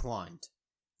intertwined?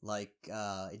 Like,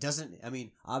 it doesn't, I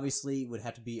mean, obviously it would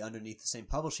have to be underneath the same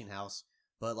publishing house,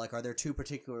 but like, are there 2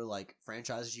 particular like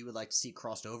franchises you would like to see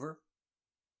crossed over?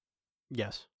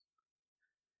 Yes.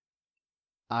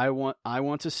 I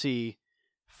want to see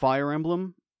Fire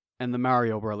Emblem and the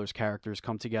Mario Brothers characters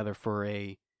come together for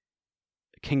a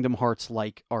Kingdom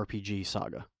Hearts-like RPG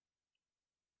saga.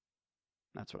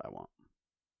 That's what I want.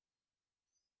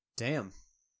 Damn.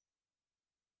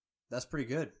 That's pretty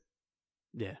good.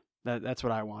 Yeah, that's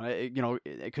what I want.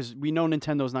 Because we know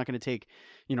Nintendo's not going to take,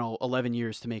 11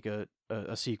 years to make a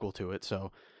sequel to it.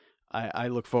 So I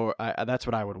look for that's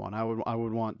what I would want. I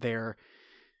would want their,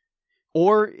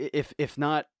 or if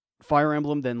not Fire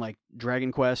Emblem, then like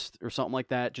Dragon Quest or something like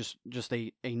that. Just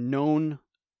a known,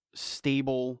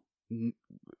 stable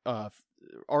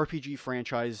RPG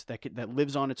franchise that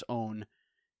lives on its own,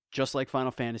 just like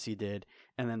Final Fantasy did,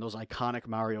 and then those iconic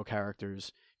Mario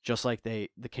characters, just like the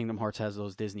Kingdom Hearts has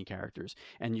those Disney characters.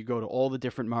 And you go to all the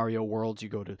different Mario worlds, you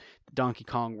go to Donkey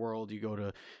Kong world, you go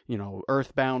to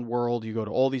Earthbound world, you go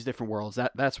to all these different worlds.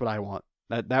 That's what I want.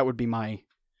 That would be my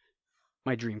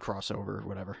dream crossover,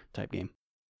 whatever type game.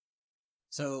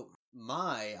 So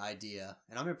my idea,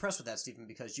 and I'm impressed with that, Stephen,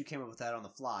 because you came up with that on the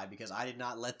fly, because I did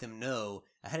not let them know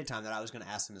ahead of time that I was going to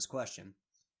ask them this question.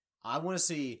 I want to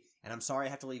see, and I'm sorry I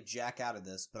have to leave Jack out of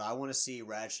this, but I want to see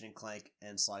Ratchet and Clank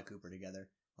and Sly Cooper together,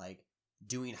 like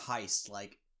doing heists.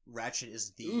 Like Ratchet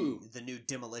is the new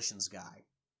demolitions guy,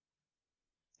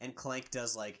 and Clank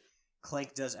does.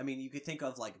 I mean, you could think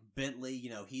of like Bentley.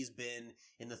 He's been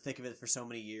in the thick of it for so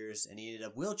many years, and he ended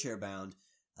up wheelchair bound.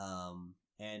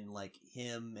 And like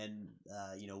him and,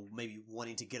 maybe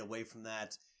wanting to get away from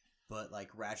that, but like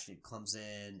Ratchet comes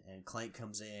in and Clank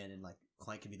comes in, and like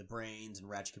Clank could be the brains, and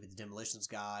Ratchet could be the demolitions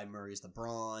guy. Murray's the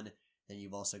brawn. Then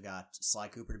you've also got Sly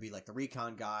Cooper to be like the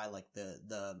recon guy, like the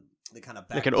kind of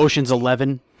like an Ocean's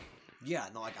 11. Yeah,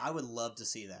 no, like I would love to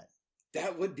see that.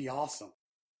 That would be awesome.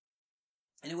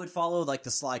 And it would follow like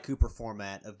the Sly Cooper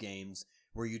format of games,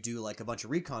 where you do like a bunch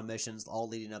of recon missions, all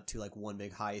leading up to like one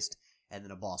big heist and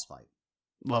then a boss fight.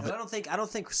 Love it. I don't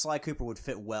think Sly Cooper would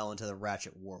fit well into the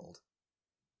Ratchet world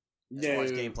as far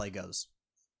as gameplay goes.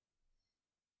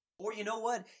 Or you know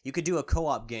what? You could do a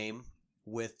co-op game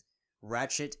with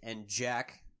Ratchet and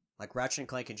Jak, like Ratchet and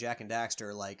Clank and Jak and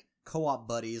Daxter, like co-op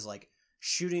buddies, like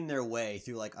shooting their way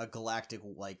through like a galactic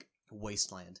like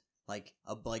wasteland, like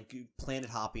planet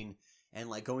hopping, and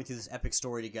like going through this epic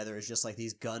story together as just like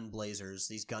these gun blazers,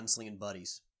 these gunslinging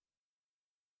buddies.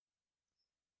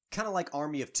 Kind of like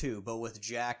Army of Two, but with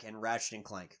Jak and Ratchet and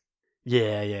Clank.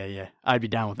 Yeah. I'd be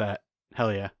down with that.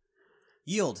 Hell yeah.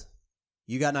 Yield,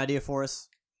 you got an idea for us?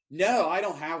 No, I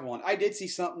don't have one. I did see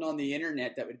something on the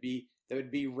internet that would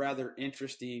be rather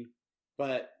interesting,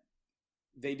 but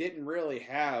they didn't really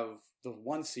have the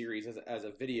one series as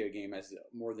a video game as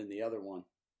more than the other one.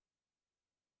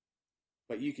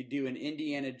 But you could do an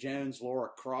Indiana Jones Lara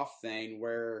Croft thing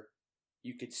where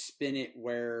you could spin it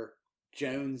where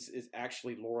Jones is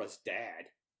actually Laura's dad.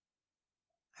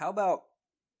 How about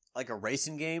like a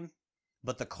racing game,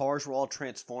 but the cars were all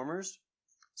Transformers?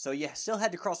 So you still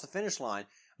had to cross the finish line,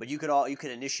 but you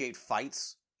could initiate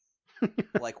fights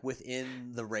like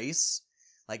within the race,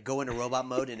 like go into robot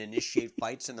mode and initiate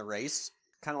fights in the race.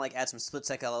 Kind of like add some split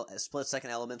second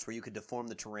elements where you could deform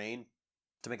the terrain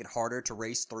to make it harder to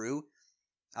race through.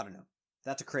 I don't know.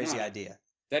 That's a crazy idea.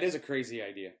 That is a crazy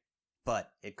idea. But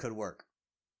it could work.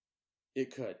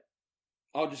 It could.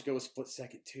 I'll just go with Split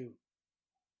Second 2.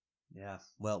 Yeah.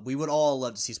 Well, we would all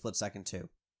love to see Split Second 2.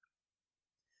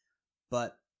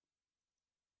 But,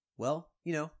 well,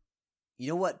 you know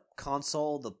what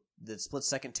console the Split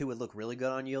Second 2 would look really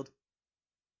good on, Yield?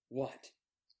 What?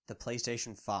 The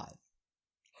PlayStation 5.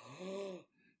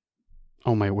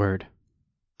 Oh my word.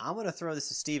 I'm going to throw this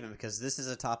to Steven because this is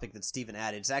a topic that Steven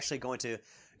added. It's actually going to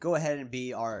go ahead and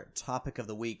be our topic of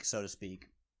the week, so to speak.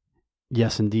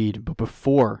 Yes, indeed. But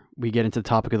before we get into the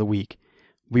topic of the week,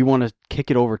 we want to kick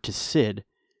it over to Sid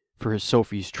for his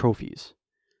Sophie's Trophies.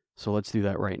 So let's do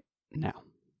that right now.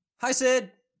 Hi,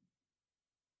 Sid!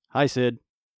 Hi, Sid.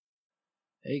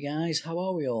 Hey guys, how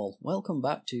are we all? Welcome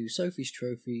back to Sophie's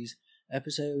Trophies,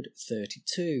 episode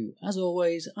 32. As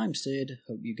always, I'm Sid.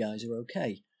 Hope you guys are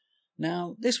okay.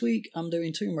 Now, this week I'm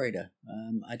doing Tomb Raider.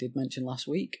 I did mention last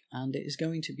week, and it is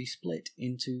going to be split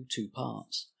into two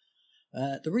parts.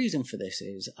 The reason for this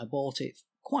is I bought it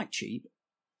quite cheap.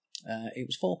 It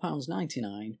was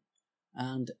 £4.99,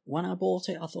 and when I bought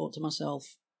it I thought to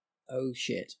myself, oh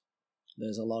shit,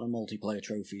 there's a lot of multiplayer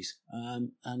trophies.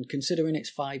 And considering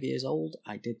it's 5 years old,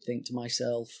 I did think to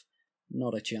myself,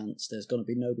 not a chance, there's going to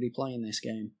be nobody playing this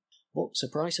game. But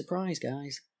surprise, surprise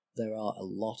guys, there are a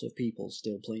lot of people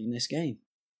still playing this game.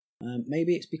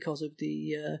 Maybe it's because of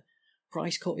the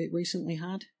price cut it recently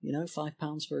had. You know,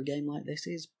 £5 for a game like this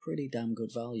is pretty damn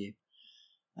good value.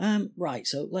 Right,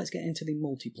 so let's get into the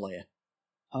multiplayer.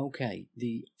 Okay,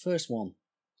 the first one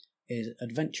is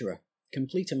Adventurer.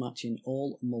 Complete a match in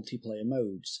all multiplayer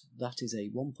modes. That is a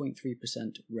 1.3%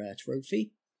 rare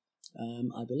trophy.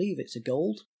 I believe it's a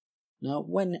gold. Now,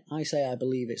 when I say I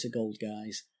believe it's a gold,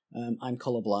 guys, I'm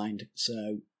colourblind,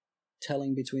 so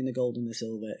telling between the gold and the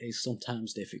silver is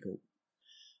sometimes difficult.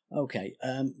 Okay,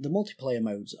 the multiplayer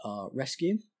modes are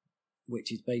Rescue,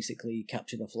 which is basically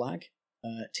capture the flag,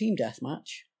 Team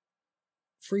Deathmatch,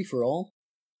 Free for All.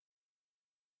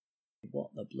 What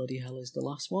the bloody hell is the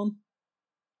last one?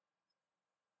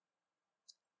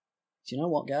 Do you know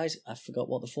what, guys? I forgot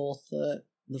what the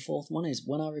fourth one is.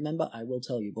 When I remember, I will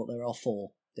tell you, but there are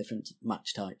 4 different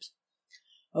match types.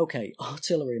 Okay,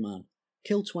 Artilleryman.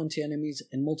 Kill 20 enemies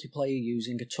in multiplayer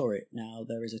using a turret. Now,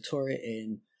 there is a turret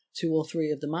in 2 or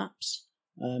 3 of the maps,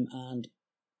 and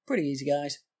pretty easy,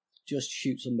 guys. Just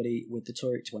shoot somebody with the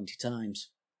turret 20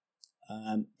 times.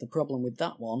 The problem with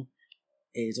that one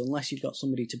is unless you've got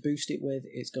somebody to boost it with,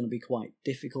 it's going to be quite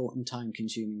difficult and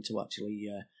time-consuming to actually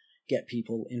get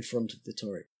people in front of the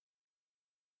turret.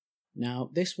 Now,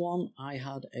 this one I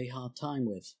had a hard time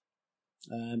with.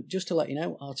 Just to let you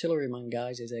know, Artilleryman,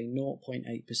 guys, is a 0.8%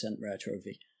 rare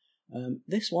trophy.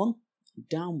 This one,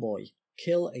 Downboy.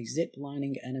 Kill a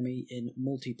zip-lining enemy in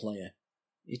multiplayer.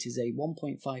 It is a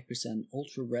 1.5%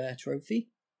 ultra rare trophy.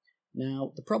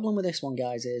 Now, the problem with this one,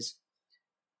 guys, is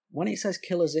when it says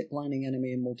kill a zip-lining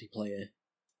enemy in multiplayer,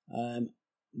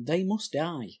 they must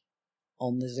die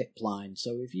on the zip line.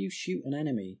 So if you shoot an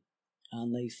enemy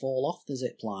and they fall off the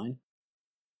zip line,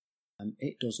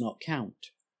 it does not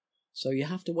count. So you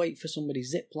have to wait for somebody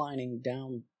ziplining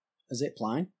down a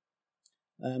zipline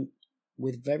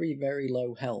with very, very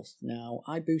low health. Now,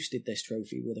 I boosted this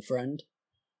trophy with a friend,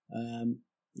 and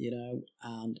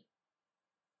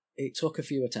it took a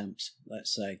few attempts,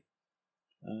 let's say,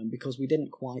 because we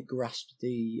didn't quite grasp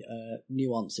the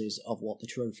nuances of what the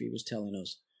trophy was telling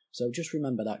us. So just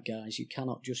remember that, guys. You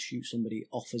cannot just shoot somebody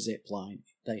off a zipline.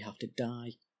 They have to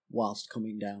die whilst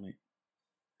coming down it.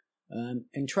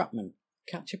 Entrapment.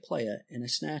 Catch a player in a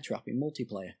snare trap in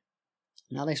multiplayer.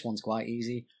 Now this one's quite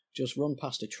easy. Just run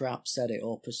past a trap, set it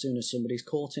up. As soon as somebody's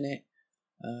caught in it,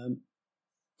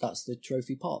 that's the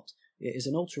trophy popped. It is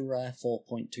an ultra rare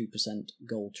 4.2%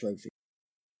 gold trophy.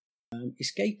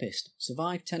 Escapist.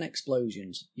 Survive 10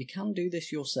 explosions. You can do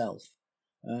this yourself.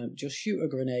 Just shoot a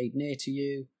grenade near to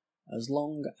you. As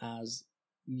long as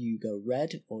you go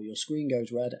red, or your screen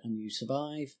goes red and you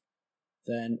survive,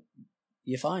 then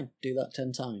you're fine. Do that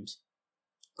 10 times.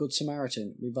 Good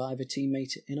Samaritan. Revive a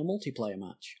teammate in a multiplayer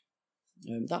match.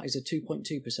 That is a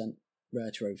 2.2%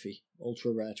 rare trophy.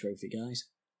 Ultra rare trophy, guys.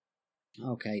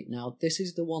 Okay, now this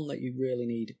is the one that you really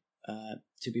need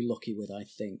to be lucky with, I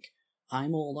think.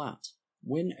 I'm All That.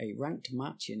 Win a ranked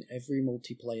match in every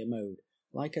multiplayer mode.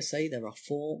 Like I say, there are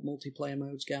 4 multiplayer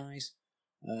modes, guys.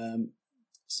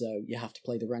 So you have to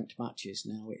play the ranked matches.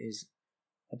 Now it is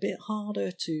a bit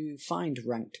harder to find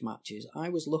ranked matches. I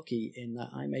was lucky in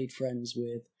that I made friends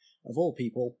with, of all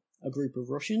people, a group of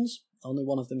Russians. Only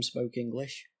one of them spoke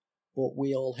English, but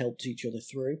we all helped each other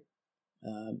through.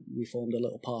 We formed a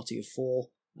little party of 4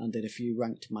 and did a few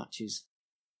ranked matches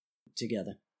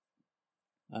together.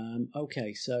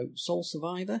 Okay, so Sole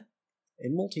Survivor.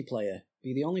 In multiplayer,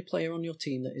 be the only player on your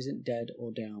team that isn't dead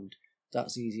or downed.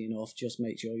 That's easy enough, just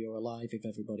make sure you're alive if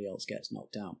everybody else gets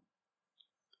knocked down.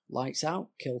 Lights Out,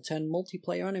 kill 10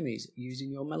 multiplayer enemies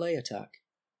using your melee attack.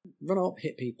 Run up,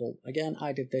 hit people. Again,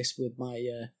 I did this with my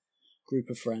group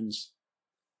of friends.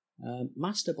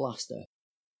 Master Blaster,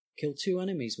 kill 2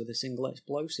 enemies with a single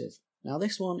explosive. Now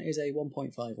this one is a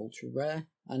 1.5 ultra rare.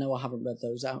 I know I haven't read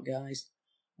those out, guys,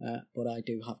 but I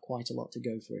do have quite a lot to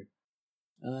go through.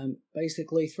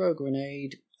 Basically, throw a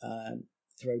grenade,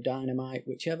 throw dynamite,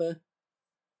 whichever,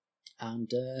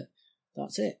 and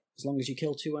that's it. As long as you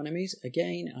kill 2 enemies.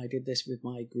 Again, I did this with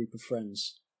my group of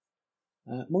friends.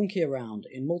 Monkey Around.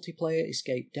 In multiplayer,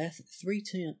 escape death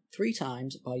 3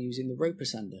 times by using the rope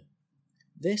ascender.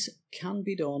 This can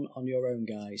be done on your own,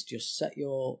 guys. Just set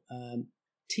your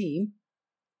team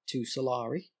to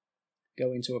Solari,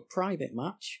 go into a private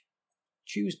match,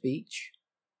 choose beach,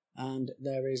 and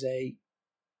there is a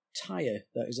tyre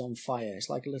that is on fire. It's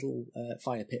like a little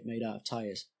fire pit made out of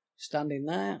tyres. Stand in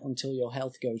there until your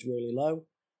health goes really low,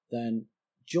 then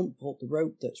jump up the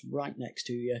rope that's right next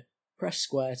to you, press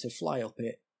square to fly up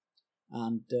it,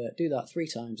 and do that 3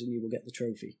 times and you will get the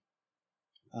trophy.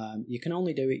 You can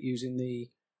only do it using the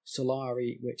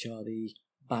Solari, which are the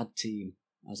bad team,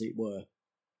 as it were,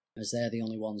 as they're the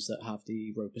only ones that have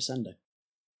the rope ascender.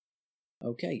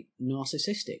 Okay,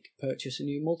 Narcissistic. Purchase a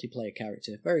new multiplayer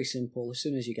character. Very simple. As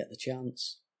soon as you get the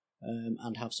chance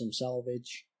and have some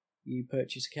salvage, you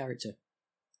purchase a character.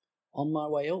 On My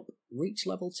Way Up. Reach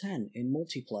level 10 in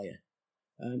multiplayer.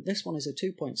 This one is a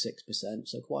 2.6%,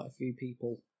 so quite a few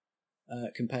people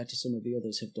compared to some of the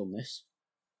others have done this.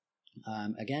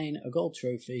 Again, a gold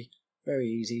trophy. Very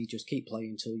easy. Just keep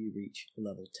playing until you reach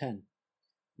level 10.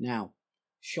 Now,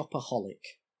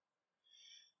 Shopaholic.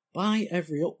 Buy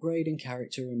every upgrade and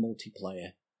character in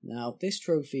multiplayer. Now, this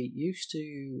trophy used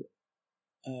to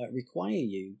require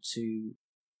you to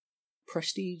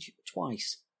prestige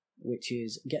twice, which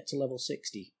is get to level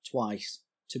 60 twice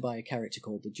to buy a character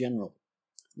called the General.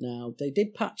 Now, they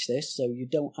did patch this, so you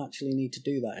don't actually need to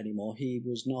do that anymore.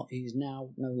 He's now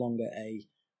no longer a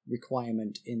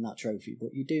requirement in that trophy,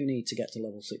 but you do need to get to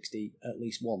level 60 at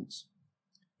least once,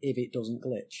 if it doesn't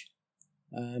glitch.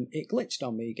 It glitched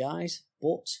on me, guys,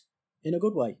 but in a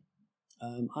good way.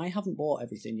 I haven't bought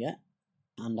everything yet,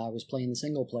 and I was playing the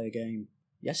single player game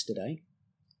yesterday,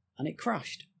 and it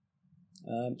crashed.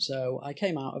 So I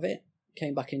came out of it,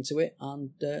 came back into it,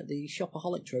 and the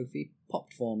Shopaholic trophy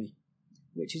popped for me,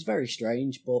 which is very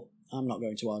strange, but I'm not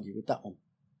going to argue with that one.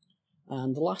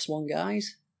 And the last one,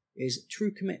 guys, is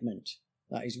True Commitment.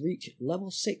 That is reach level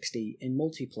 60 in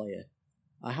multiplayer.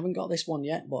 I haven't got this one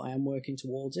yet, but I am working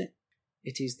towards it.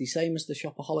 It is the same as the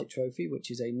Shopaholic trophy, which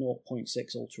is a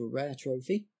 0.6 ultra rare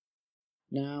trophy.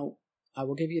 Now, I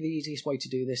will give you the easiest way to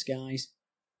do this, guys.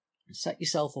 Set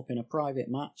yourself up in a private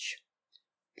match,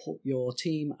 put your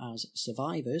team as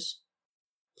survivors,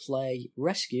 play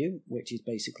Rescue, which is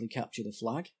basically capture the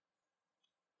flag,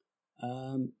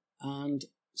 and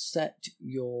set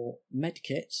your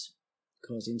medkits,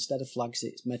 because instead of flags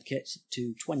it's medkits,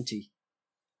 to 20.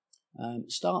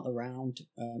 Start the round,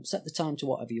 set the time to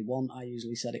whatever you want. I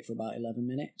usually set it for about 11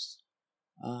 minutes.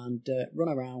 And run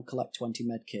around, collect 20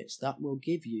 medkits. That will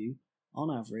give you, on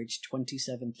average,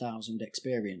 27,000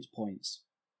 experience points.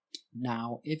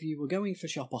 Now, if you were going for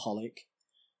Shopaholic,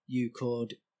 you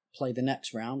could play the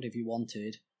next round if you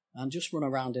wanted, and just run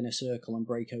around in a circle and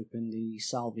break open the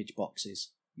salvage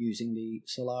boxes using the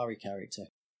Solari character.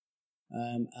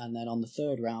 And then on the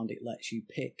third round, it lets you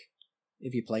pick,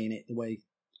 if you're playing it the way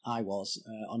I was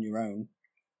on your own,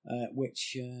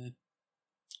 which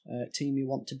team you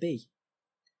want to be.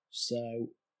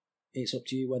 So it's up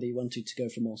to you whether you wanted to go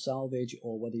for more salvage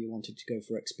or whether you wanted to go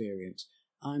for experience.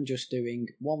 I'm just doing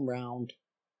one round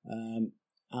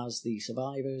as the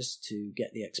survivors to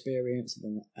get the experience,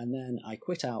 and then I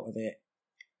quit out of it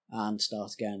and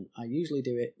start again. I usually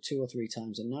do it 2 or 3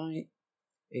 times a night.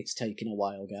 It's taken a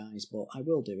while, guys, but I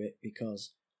will do it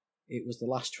because it was the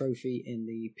last trophy in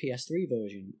the PS3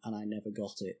 version and I never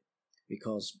got it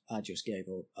because I just gave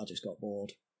up. I just got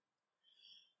bored.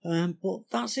 But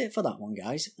that's it for that one,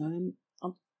 guys. I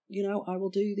will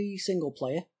do the single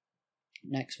player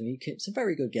next week. It's a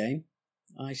very good game.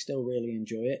 I still really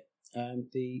enjoy it.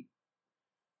 The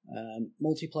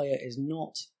multiplayer is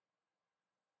not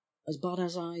as bad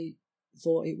as I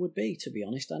thought it would be, to be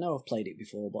honest. I know I've played it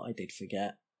before, but I did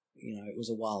forget. It was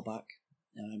a while back.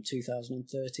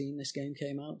 2013 this game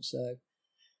came out, so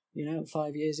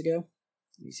 5 years ago.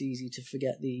 It's easy to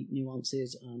forget the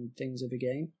nuances and things of a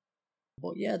game.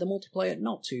 But yeah, the multiplayer,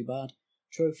 not too bad.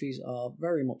 Trophies are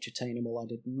very much attainable. I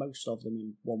did most of them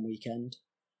in one weekend.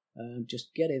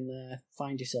 Just get in there,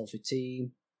 find yourself a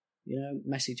team,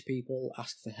 message people,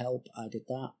 ask for help. I did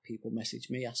that. People messaged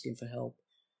me asking for help.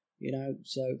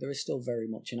 So there is still very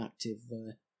much an active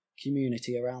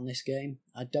community around this game.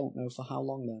 I don't know for how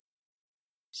long though.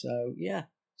 So yeah.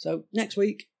 So next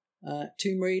week,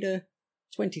 Tomb Raider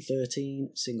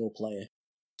 2013 single player.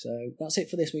 So that's it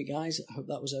for this week, guys. I hope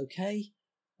that was okay.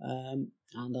 And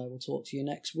I will talk to you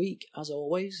next week. As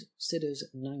always,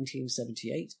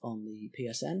 Sidders1978 on the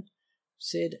PSN,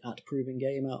 Sid at Proven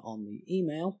Gamer on the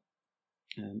email,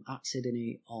 at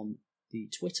Sidney on the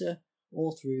Twitter,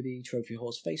 or through the Trophy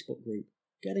Horse Facebook group.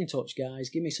 Get in touch, guys.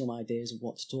 Give me some ideas of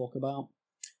what to talk about.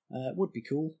 Would be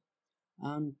cool.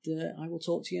 And I will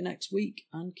talk to you next week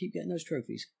and keep getting those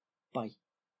trophies. Bye.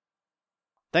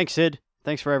 Thanks, Sid.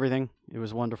 Thanks for everything. It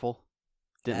was wonderful.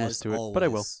 Didn't listen to it, but I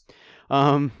will.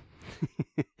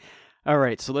 All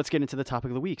right, so let's get into the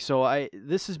topic of the week. So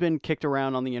this has been kicked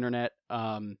around on the internet.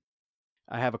 I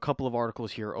have a couple of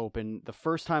articles here open. The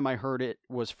first time I heard it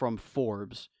was from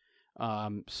Forbes.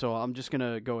 So I'm just going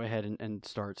to go ahead and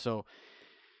start. So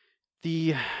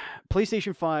the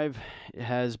PlayStation 5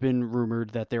 has been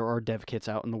rumored that there are dev kits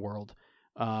out in the world.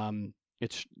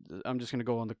 I'm just going to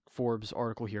go on the Forbes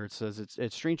article here. It says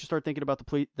it's strange to start thinking about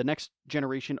the next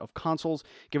generation of consoles,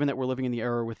 given that we're living in the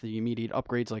era with the immediate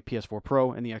upgrades like PS4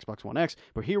 Pro and the Xbox One X.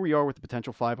 But here we are with the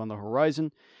potential 5 on the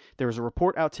horizon. There is a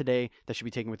report out today that should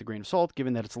be taken with a grain of salt,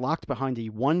 given that it's locked behind a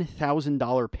 $1,000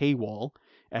 paywall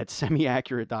at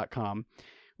semiaccurate.com,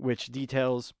 with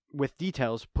details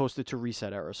posted to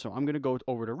Reset Era. So I'm going to go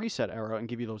over to Reset Era and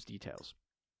give you those details.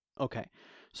 Okay.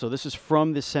 So this is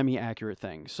from the semi-accurate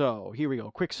thing. So here we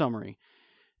go. Quick summary.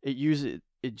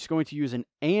 It's going to use an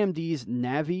AMD's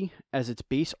Navi as its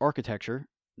base architecture,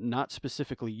 not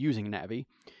specifically using Navi.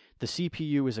 The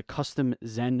CPU is a custom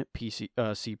Zen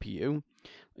CPU.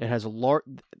 It has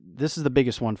this is the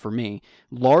biggest one for me.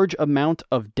 Large amount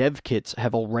of dev kits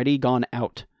have already gone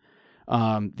out.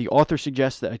 The author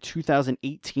suggests that a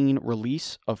 2018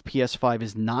 release of PS5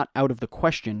 is not out of the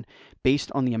question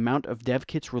based on the amount of dev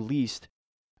kits released,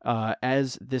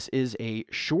 as this is a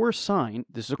sure sign,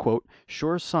 this is a quote,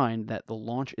 sure sign that the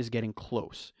launch is getting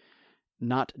close.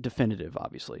 Not definitive,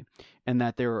 obviously. And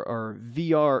that there are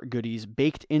VR goodies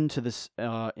baked into this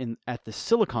at the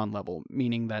silicon level,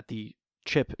 meaning that the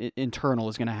chip internal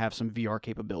is going to have some VR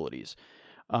capabilities.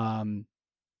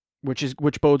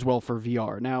 Which bodes well for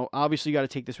VR. Now, obviously, you got to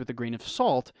take this with a grain of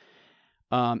salt.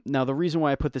 Now, the reason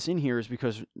why I put this in here is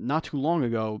because not too long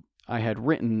ago, I had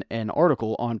written an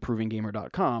article on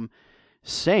ProvenGamer.com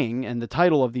saying, and the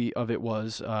title of it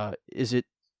was, is it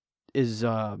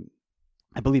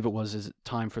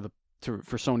time for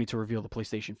Sony to reveal the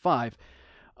PlayStation 5?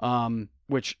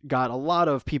 Which got a lot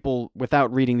of people,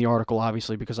 without reading the article,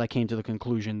 obviously, because I came to the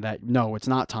conclusion that no, it's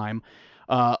not time.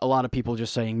 A lot of people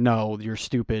just saying, no, you're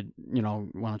stupid,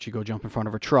 why don't you go jump in front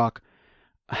of a truck?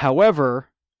 However,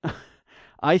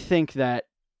 I think that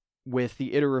with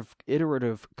the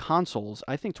iterative consoles,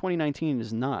 I think 2019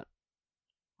 is not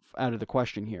out of the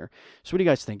question here. So what do you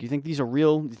guys think? You think these are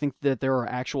real? Do you think that there are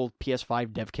actual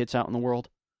PS5 dev kits out in the world?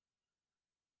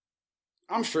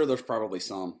 I'm sure there's probably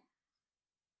some.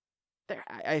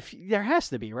 There has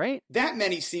to be, right? That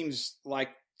many seems like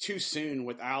too soon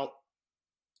without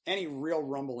any real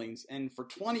rumblings. And for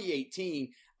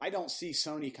 2018, I don't see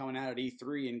Sony coming out at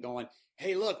E3 and going,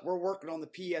 hey, look, we're working on the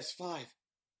PS5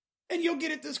 and you'll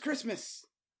get it this Christmas.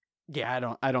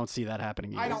 Yeah, I don't see that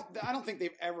happening either. I don't think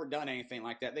they've ever done anything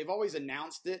like that. They've always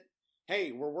announced it.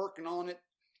 Hey, we're working on it.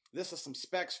 This is some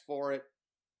specs for it.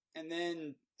 And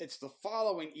then it's the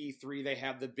following E3 they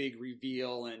have the big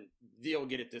reveal and you'll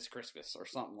get it this Christmas or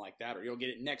something like that, or you'll get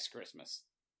it next Christmas.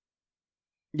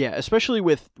 Yeah, especially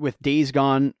with Days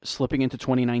Gone slipping into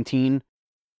 2019,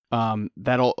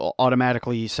 that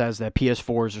automatically says that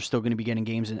PS4s are still going to be getting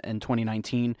games in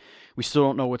 2019. We still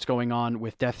don't know what's going on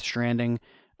with Death Stranding.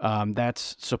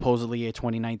 That's supposedly a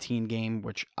 2019 game,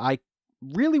 which I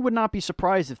really would not be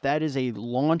surprised if that is a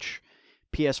launch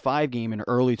PS5 game in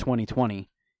early 2020,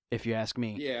 if you ask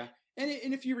me. Yeah,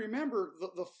 and if you remember,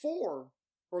 the 4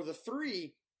 or the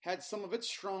 3 had some of its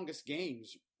strongest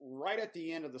games right at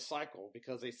the end of the cycle,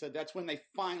 because they said that's when they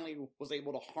finally was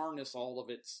able to harness all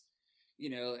of its,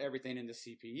 everything in the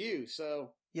CPU.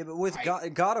 So yeah, but with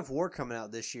God of War coming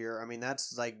out this year, I mean,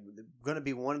 that's like going to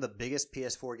be one of the biggest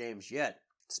PS4 games yet,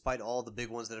 despite all the big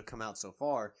ones that have come out so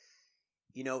far.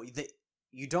 You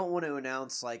don't want to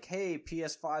announce like, hey,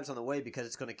 PS5's on the way, because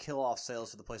it's going to kill off sales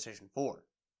for the PlayStation 4.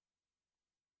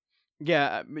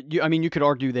 Yeah, I mean, you could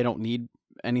argue they don't need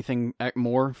anything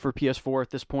more for PS4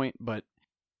 at this point, but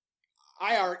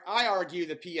I argue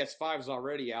the PS5 is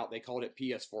already out. They called it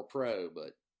PS4 Pro,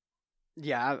 but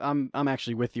yeah, I'm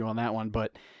actually with you on that one.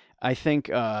 But I think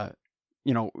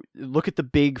look at the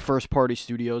big first party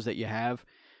studios that you have.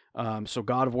 So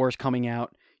God of War is coming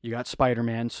out. You got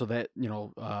Spider-Man, so that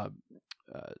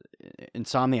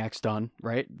Insomniac's done,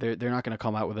 right? They're not going to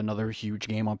come out with another huge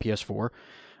game on PS4.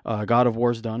 God of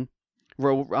War's done.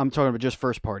 I'm talking about just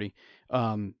first party.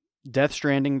 Death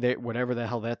Stranding, whatever the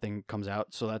hell that thing comes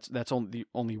out. So that's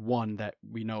only one that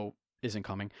we know isn't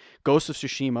coming. Ghost of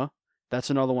Tsushima, that's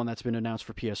another one that's been announced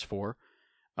for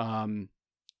PS4.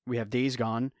 We have Days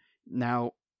Gone.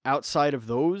 Now, outside of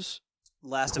those,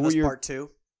 Last of Us Part 2.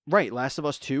 Right, Last of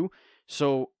Us 2.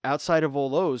 So outside of all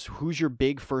those, who's your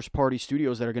big first party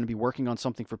studios that are going to be working on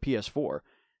something for PS4?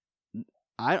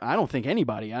 I don't think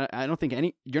anybody. I don't think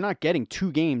any. You're not getting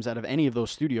 2 games out of any of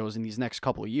those studios in these next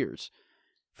couple of years,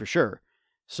 for sure.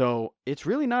 So it's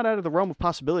really not out of the realm of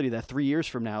possibility that 3 years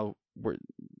from now,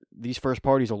 these first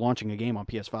parties are launching a game on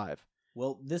PS5.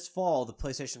 Well, this fall, the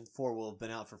PlayStation 4 will have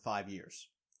been out for 5 years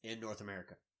in North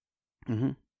America.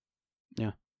 Mm-hmm.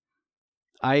 Yeah.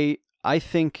 I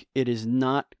think it is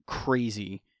not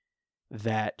crazy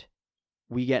that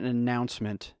we get an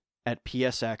announcement at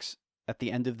PSX at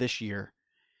the end of this year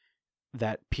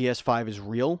that PS5 is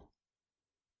real,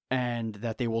 and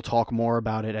that they will talk more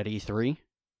about it at E3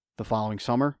 the following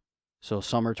summer, so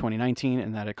summer 2019,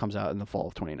 and that it comes out in the fall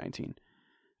of 2019.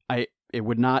 It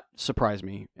would not surprise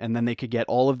me. And then they could get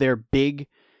all of their big,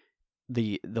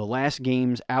 the last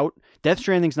games out. Death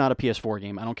Stranding's not a PS4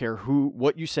 game. I don't care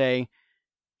what you say.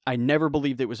 I never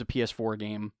believed it was a PS4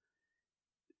 game.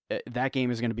 That game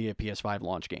is going to be a PS5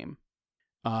 launch game.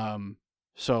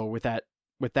 So with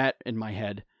that in my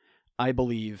head, I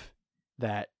believe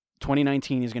that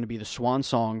 2019 is going to be the swan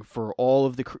song for all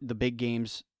of the big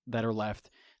games that are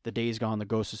left. The Days Gone, the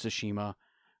Ghost of Tsushima,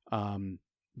 The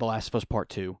Last of Us Part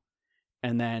 2.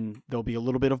 And then there'll be a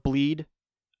little bit of bleed.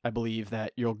 I believe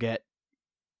that you'll get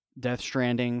Death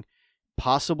Stranding,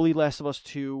 possibly Last of Us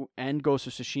 2, and Ghost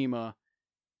of Tsushima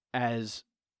as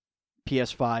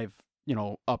PS5,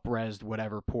 up-resed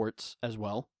whatever ports as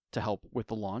well to help with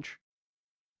the launch.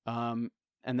 And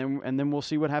then we'll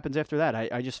see what happens after that.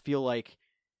 I just feel like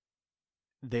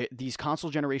these console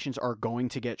generations are going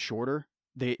to get shorter.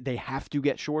 They have to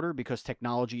get shorter because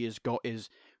technology is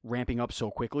ramping up so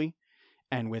quickly,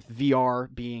 and with VR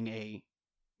being a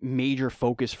major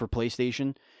focus for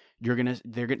PlayStation,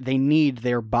 they need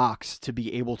their box to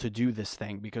be able to do this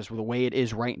thing, because the way it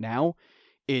is right now,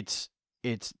 it's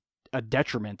a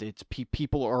detriment. It's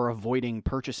people are avoiding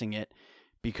purchasing it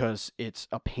because it's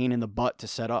a pain in the butt to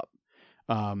set up.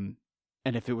 And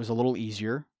if it was a little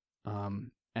easier,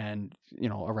 and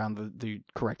around the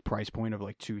correct price point of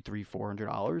like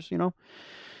 $200-$400,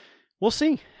 we'll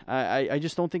see. I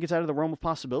just don't think it's out of the realm of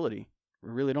possibility. We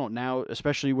really don't now,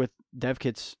 especially with dev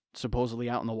kits supposedly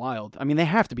out in the wild. I mean, they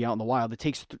have to be out in the wild. It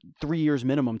takes 3 years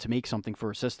minimum to make something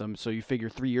for a system. So you figure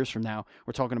 3 years from now,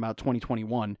 we're talking about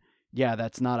 2021. Yeah,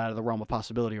 that's not out of the realm of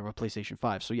possibility of a PlayStation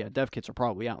 5. So yeah, dev kits are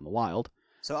probably out in the wild.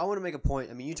 So I want to make a point.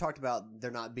 I mean, you talked about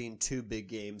there not being two big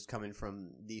games coming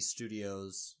from these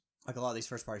studios, like a lot of these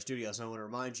first-party studios. And I want to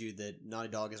remind you that Naughty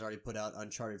Dog has already put out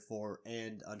Uncharted 4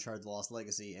 and Uncharted: The Lost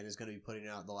Legacy, and is going to be putting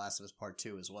out The Last of Us Part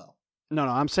 2 as well. No,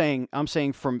 I'm saying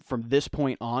from this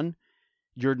point on,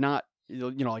 you're not,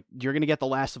 like you're going to get The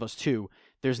Last of Us 2.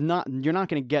 You're not going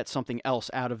to get something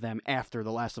else out of them after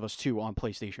The Last of Us 2 on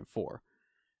PlayStation 4.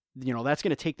 That's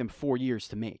going to take them 4 years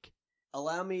to make.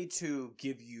 Allow me to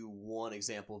give you one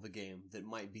example of a game that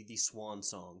might be the swan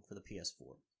song for the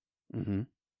PS4. Mm-hmm.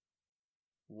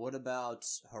 What about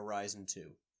Horizon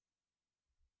 2?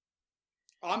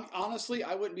 Honestly,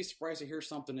 I wouldn't be surprised to hear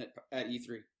something at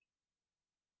E3.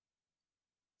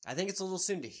 I think it's a little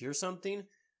soon to hear something,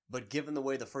 but given the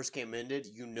way the first game ended,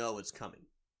 it's coming.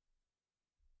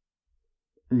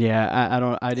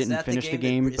 Yeah, I didn't finish the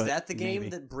game. Is that the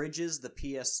game that bridges the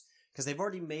PS? Because they've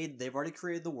already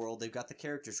created the world. They've got the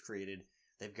characters created.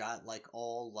 They've got the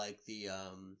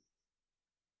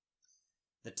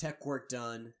tech work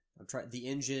done. The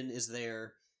engine is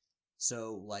there.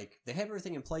 So they have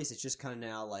everything in place. It's just kind of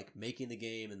now making the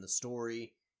game and the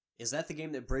story. Is that the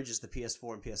game that bridges the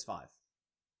PS4 and PS5?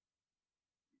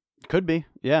 Could be,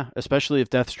 yeah. Especially if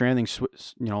Death Stranding,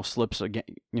 slips again,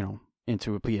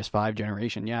 into a PS5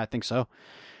 generation. Yeah, I think so.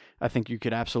 I think you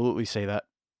could absolutely say that.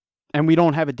 And we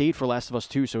don't have a date for Last of Us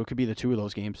 2, so it could be the two of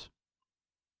those games.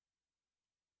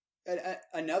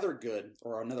 Another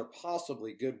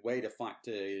possibly good way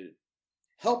to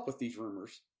help with these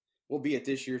rumors will be at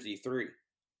this year's E3.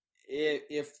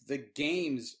 If the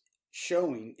game's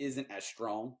showing isn't as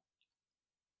strong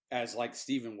as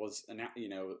Steven was,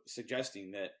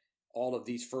 suggesting that all of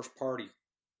these first party,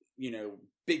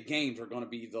 big games are going to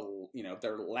be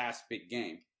their last big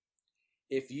game.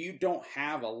 If you don't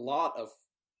have a lot of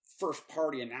first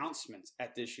party announcements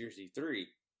at this year's E3,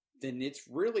 then it's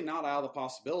really not out of the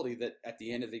possibility that at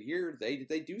the end of the year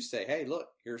they do say, hey, look,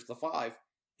 here's the 5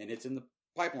 and it's in the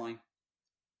pipeline.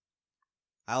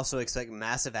 I also expect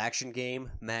Massive Action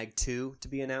Game Mag 2 to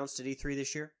be announced at E3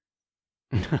 this year.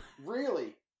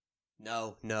 Really?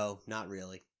 No, not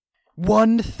really.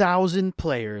 1,000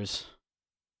 players.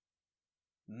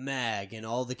 Mag, and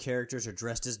all the characters are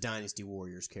dressed as Dynasty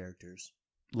Warriors characters.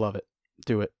 Love it.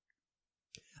 Do it.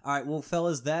 All right, well,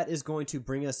 fellas, that is going to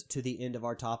bring us to the end of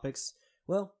our topics.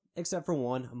 Well, except for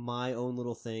one, my own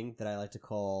little thing that I like to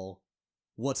call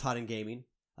What's Hot in Gaming.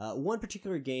 One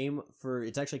particular game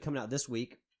it's actually coming out this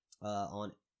week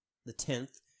on the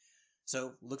 10th.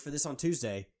 So look for this on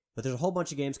Tuesday. But there's a whole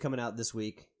bunch of games coming out this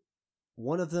week.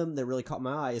 One of them that really caught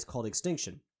my eye is called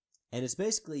Extinction. And it's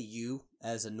basically you,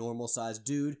 as a normal-sized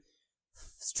dude,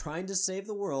 trying to save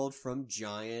the world from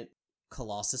giant,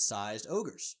 colossus-sized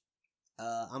ogres.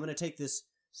 I'm going to take this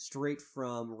straight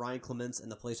from Ryan Clements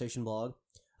and the PlayStation blog.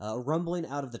 Rumbling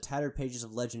out of the tattered pages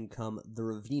of legend come the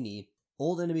Ravini,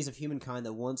 old enemies of humankind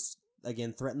that once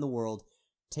again threaten the world.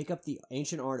 Take up the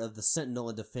ancient art of the Sentinel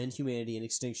and defend humanity in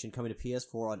Extinction, coming to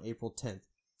PS4 on April 10th.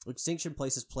 Extinction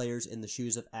places players in the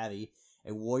shoes of Avi,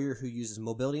 a warrior who uses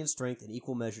mobility and strength in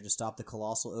equal measure to stop the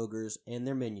colossal ogres and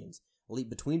their minions, leap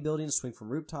between buildings, swing from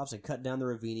rooftops, and cut down the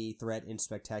Ravini threat in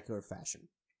spectacular fashion.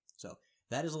 So,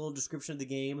 that is a little description of the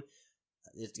game.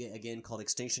 It's, again, called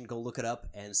Extinction. Go look it up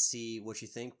and see what you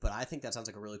think, but I think that sounds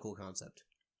like a really cool concept.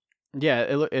 Yeah,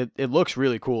 it looks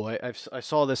really cool. I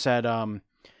saw this at,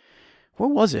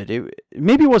 what was it?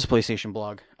 Maybe it was a PlayStation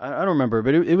blog. I don't remember,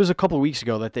 but it was a couple of weeks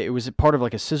ago that it was part of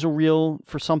a sizzle reel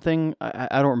for something.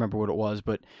 I don't remember what it was,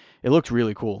 but it looked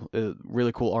really cool.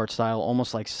 Really cool art style,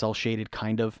 almost like cel-shaded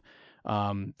kind of.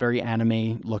 Very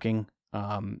anime looking.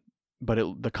 But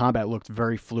the combat looked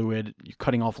very fluid. You're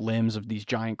cutting off limbs of these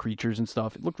giant creatures and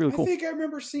stuff. It looked really cool. I think I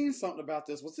remember seeing something about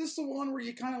this. Was this the one where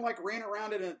you kind of ran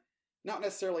around in not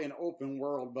necessarily an open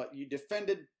world, but you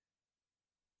defended,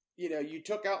 you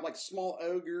took out small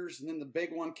ogres, and then the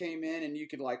big one came in and you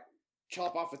could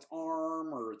chop off its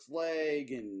arm or its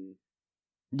leg and...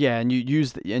 Yeah, and you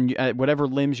use whatever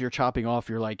limbs you're chopping off,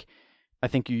 you're I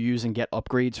think you use and get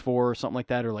upgrades for or something like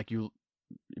that, or you,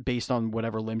 based on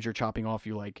whatever limbs you're chopping off,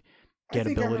 you get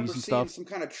abilities and stuff. I remember seeing some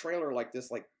kind of trailer like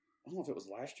this, I don't know if it was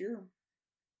last year.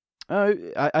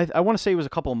 I want to say it was a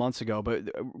couple of months ago, but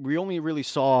we only really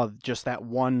saw just that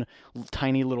one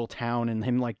tiny little town and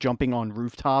him jumping on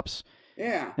rooftops,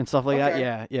 and stuff like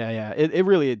that. Yeah. It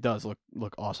really does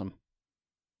look awesome.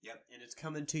 Yep, and it's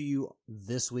coming to you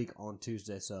this week on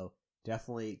Tuesday, so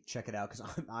definitely check it out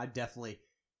because I definitely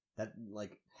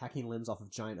hacking limbs off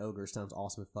of giant ogres sounds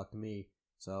awesome as fuck to me.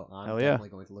 So I'm definitely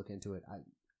going to look into it.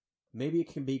 Maybe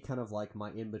it can be kind of like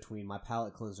my in-between, my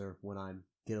palate cleanser when I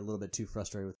get a little bit too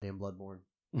frustrated with damn Bloodborne.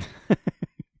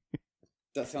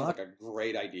 That sounds like a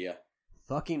great idea.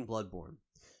 Fucking Bloodborne.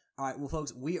 All right, well,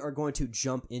 folks, we are going to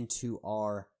jump into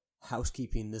our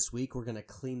housekeeping this week. We're going to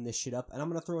clean this shit up, and I'm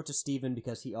going to throw it to Steven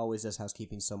because he always does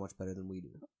housekeeping so much better than we do.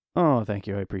 Oh, thank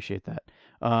you. I appreciate that.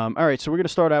 All right, so we're going to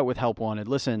start out with Help Wanted.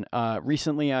 Listen,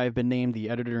 recently I've been named the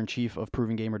editor-in-chief of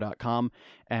ProvingGamer.com,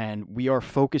 and we are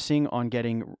focusing on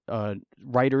getting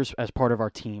writers as part of our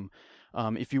team.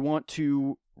 If you want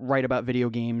to write about video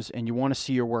games and you want to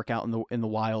see your work out in the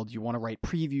wild, you want to write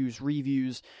previews,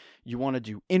 reviews, you want to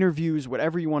do interviews,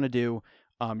 whatever you want to do,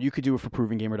 you could do it for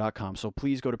ProvingGamer.com. So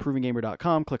please go to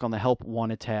ProvingGamer.com, click on the Help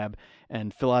Wanted tab,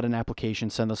 and fill out an application,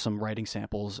 send us some writing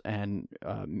samples, and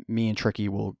me and Tricky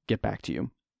will get back to you.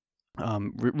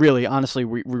 Really, honestly,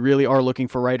 we really are looking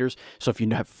for writers. So if you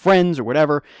have friends or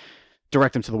whatever,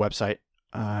 direct them to the website.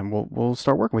 We'll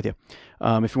start working with you.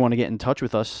 If you want to get in touch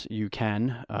with us, you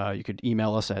can. You could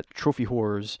email us at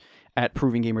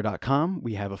trophyhorrors@provinggamer.com.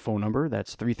 We have a phone number.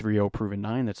 That's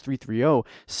 330-PROVEN9. That's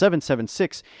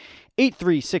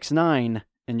 330-776-8369.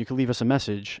 And you can leave us a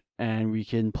message, and we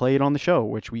can play it on the show,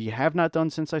 which we have not done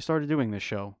since I started doing this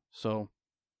show. So,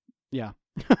 yeah.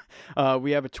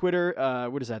 We have a Twitter.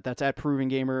 What is that? That's at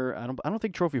ProvingGamer. I don't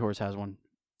think Trophy Horse has one.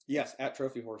 Yes, at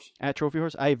Trophy Horse. At Trophy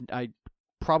Horse. I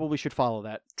probably should follow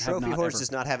that. Trophy Horse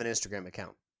does not have an Instagram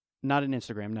account. Not an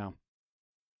Instagram, no.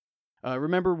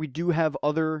 Remember, we do have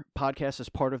other podcasts as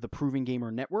part of the Proving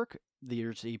Gamer Network.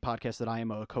 There's a podcast that I am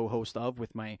a co-host of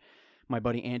with my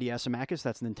buddy Andy Asimakis.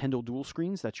 That's Nintendo Dual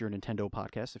Screens. That's your Nintendo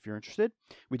podcast if you're interested.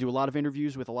 We do a lot of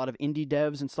interviews with a lot of indie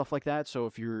devs and stuff like that. So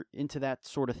if you're into that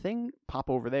sort of thing,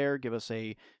 pop over there, give us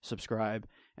a subscribe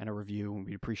and a review, and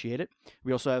we'd appreciate it.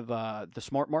 We also have the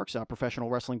Smart Marks, our professional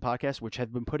wrestling podcast, which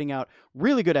have been putting out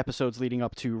really good episodes leading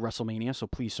up to WrestleMania, so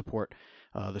please support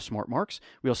the Smart Marks.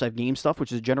 We also have Game Stuff,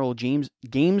 which is a general games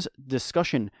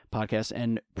discussion podcast,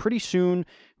 and pretty soon,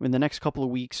 in the next couple of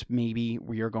weeks, maybe,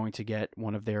 we are going to get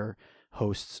one of their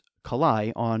hosts,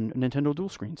 Kalai, on Nintendo Dual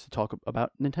Screens to talk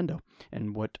about Nintendo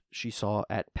and what she saw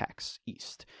at PAX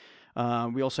East.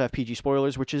 We also have PG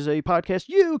Spoilers, which is a podcast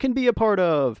you can be a part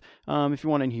of. If you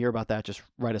want to hear about that, just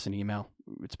write us an email.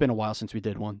 It's been a while since we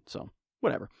did one, so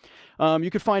whatever. You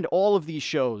can find all of these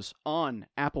shows on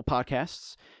Apple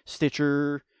Podcasts,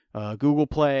 Stitcher, Google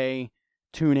Play,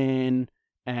 TuneIn,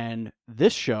 and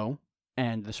this show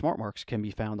and the Smart Marks can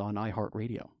be found on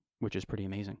iHeartRadio, which is pretty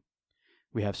amazing.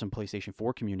 We have some PlayStation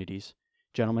 4 communities.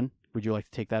 Gentlemen, would you like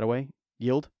to take that away?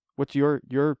 Yield, what's your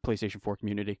PlayStation 4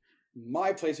 community?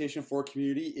 My PlayStation 4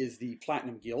 community is the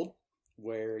Platinum Guild,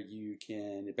 where you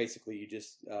can basically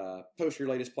just post your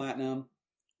latest Platinum,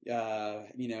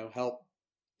 help.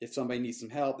 If somebody needs some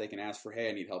help, they can ask for, hey,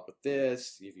 I need help with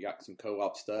this. If you got some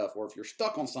co-op stuff, or if you're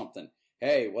stuck on something,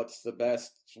 hey, what's the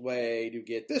best way to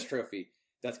get this trophy?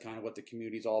 That's kind of what the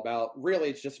community is all about. Really,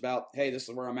 it's just about, hey, this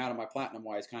is where I'm at on my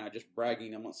Platinum-wise, kind of just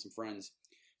bragging amongst some friends.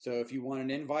 So if you want an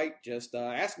invite, just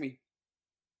ask me.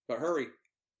 But hurry.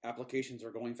 Applications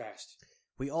are going fast.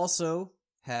 We also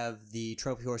have the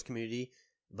Trophy Horse community,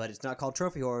 but it's not called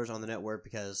Trophy Horrors on the network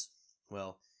because,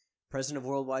 well, President of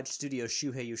Worldwide Studios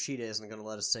Shuhei Yoshida isn't going to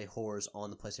let us say horrors on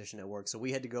the PlayStation Network, so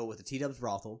we had to go with the T-Dubs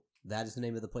Brothel. That is the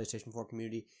name of the PlayStation 4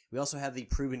 community. We also have the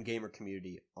Proven Gamer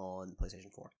community on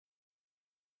PlayStation 4.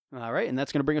 All right, and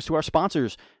that's going to bring us to our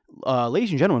sponsors.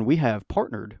 Ladies and gentlemen, we have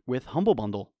partnered with Humble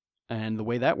Bundle, and the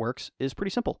way that works is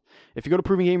pretty simple. If you go to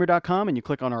ProvingGamer.com and you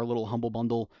click on our little Humble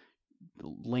Bundle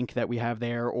link that we have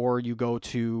there, or you go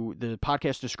to the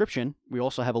podcast description, we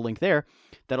also have a link there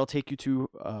that'll take you to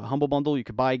Humble Bundle. You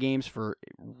could buy games for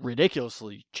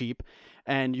ridiculously cheap,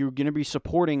 and you're going to be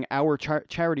supporting our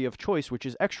charity of choice, which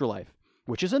is Extra Life,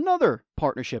 which is another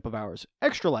partnership of ours,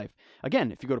 Extra Life.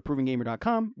 Again, if you go to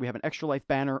ProvingGamer.com, we have an Extra Life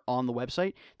banner on the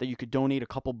website that you could donate a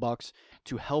couple bucks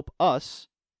to help us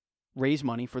raise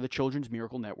money for the Children's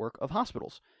Miracle Network of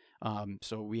hospitals.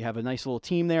 So we have a nice little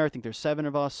team there. I think there's 7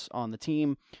 of us on the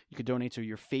team. You could donate to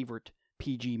your favorite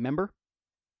PG member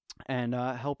and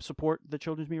help support the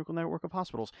Children's Miracle Network of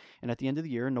hospitals. And at the end of the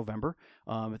year, in November,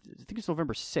 I think it's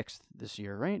November 6th this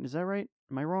year, right? Is that right?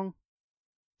 Am I wrong?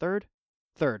 3rd?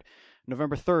 3rd.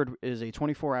 November 3rd is a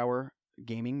 24-hour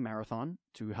gaming marathon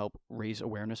to help raise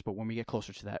awareness. But when we get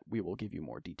closer to that, we will give you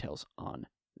more details on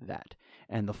that.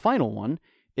 And the final one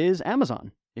is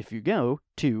Amazon. If you go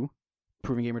to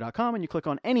ProvingGamer.com and you click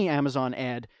on any Amazon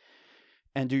ad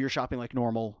and do your shopping like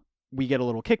normal, we get a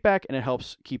little kickback and it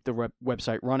helps keep the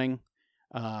website running.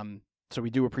 So we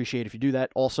do appreciate if you do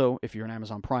that. Also, if you're an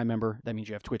Amazon Prime member, that means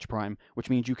you have Twitch Prime, which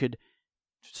means you could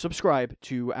subscribe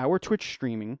to our Twitch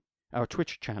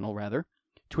channel,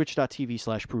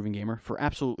 twitch.tv/ProvingGamer for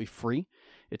absolutely free.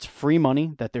 It's free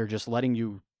money that they're just letting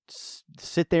you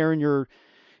sit there in your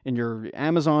in your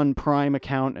Amazon Prime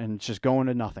account, and it's just going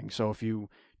to nothing. So if you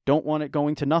don't want it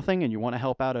going to nothing and you want to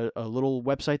help out a little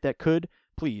website that could,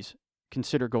 please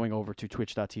consider going over to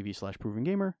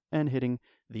twitch.tv/provengamer and hitting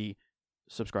the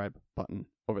subscribe button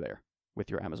over there with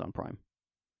your Amazon Prime.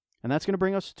 And that's going to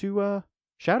bring us to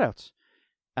shout-outs.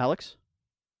 Alex?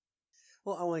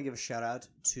 Well, I want to give a shout out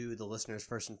to the listeners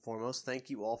first and foremost. Thank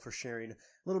you all for sharing a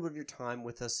little bit of your time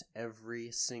with us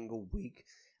every single week.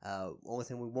 Only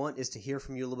thing we want is to hear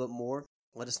from you a little bit more.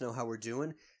 Let us know how we're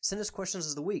doing. Send us questions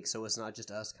of the week, so it's not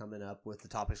just us coming up with the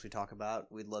topics we talk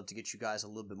about. We'd love to get you guys a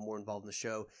little bit more involved in the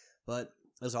show. But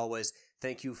as always,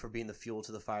 thank you for being the fuel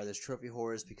to the fire that's Trophy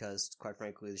Horrors, because quite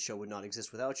frankly, the show would not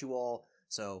exist without you all.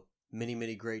 So many,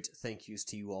 many great thank yous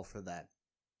to you all for that.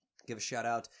 Give a shout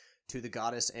out to the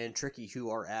Goddess and Tricky, who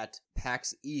are at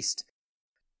PAX East.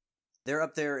 They're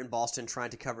up there in Boston trying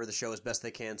to cover the show as best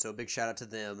they can, so a big shout out to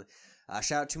them.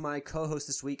 Shout out to my co-host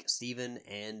this week, Steven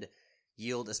and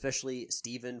Yield, especially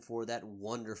Steven for that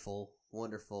wonderful,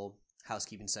 wonderful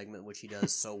housekeeping segment, which he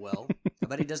does so well. I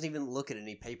bet he doesn't even look at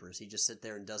any papers. He just sit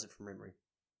there and does it from memory.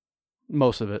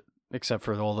 Most of it, except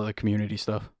for all of the community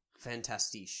stuff.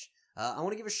 Fantastiche. I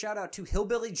want to give a shout out to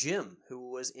Hillbilly Jim, who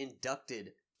was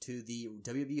inducted to the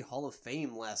WWE Hall of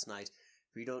Fame last night.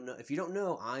 If you don't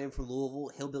know, I am from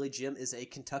Louisville. Hillbilly Jim is a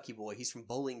Kentucky boy. He's from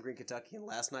Bowling Green, Kentucky, and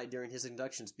last night during his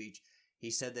induction speech, he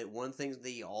said that one thing that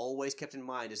he always kept in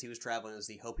mind as he was traveling was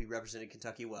he hoped he represented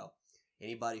Kentucky well.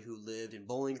 Anybody who lived in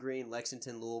Bowling Green,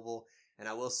 Lexington, Louisville, and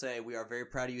I will say we are very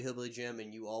proud of you, Hillbilly Jim,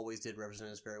 and you always did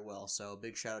represent us very well. So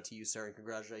big shout out to you, sir, and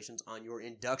congratulations on your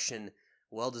induction,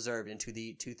 well deserved, into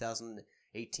the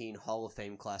 2018 Hall of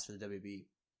Fame class for the WB.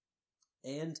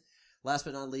 And last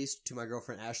but not least, to my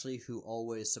girlfriend Ashley, who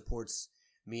always supports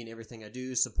me in everything I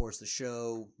do, supports the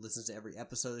show, listens to every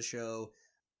episode of the show.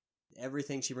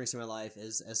 Everything she brings to my life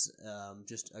is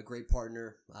just a great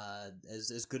partner,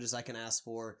 as good as I can ask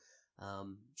for.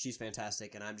 She's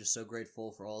fantastic, and I'm just so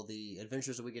grateful for all the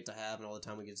adventures that we get to have and all the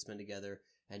time we get to spend together,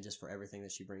 and just for everything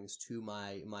that she brings to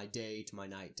my day, to my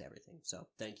night, to everything. So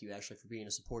thank you, Ashley, for being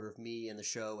a supporter of me and the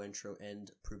show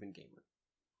and Proven Gamer.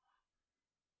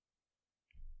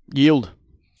 Yield.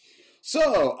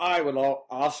 So, I would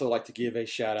also like to give a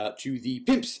shout out to the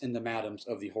pimps and the madams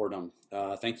of the whoredom.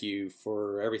 Thank you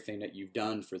for everything that you've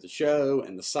done for the show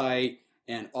and the site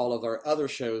and all of our other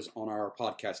shows on our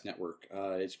podcast network.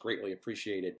 It's greatly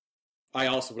appreciated. I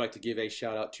also would like to give a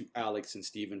shout out to Alex and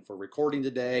Steven for recording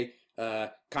today.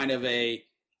 Kind of a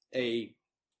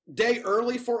day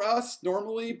early for us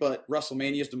normally, but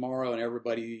WrestleMania is tomorrow and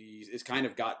everybody is kind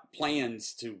of got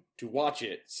plans to watch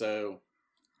it. So.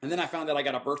 And then I found out I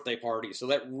got a birthday party, so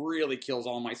that really kills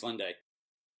all my Sunday.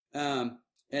 And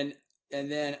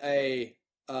then a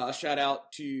shout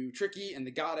out to Tricky and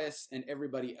the Goddess and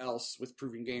everybody else with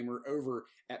Proven Gamer over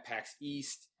at PAX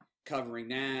East covering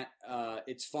that.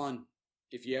 It's fun.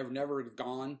 If you ever never have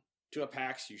gone to a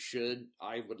PAX, you should.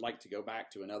 I would like to go back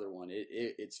to another one.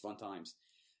 It's fun times.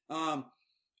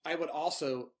 I would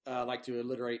also like to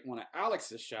alliterate one of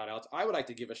Alex's shout-outs. I would like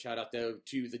to give a shout-out, though,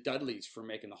 to the Dudleys for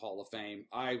making the Hall of Fame.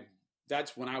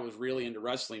 That's when I was really into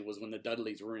wrestling, was when the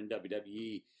Dudleys were in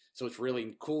WWE. So it's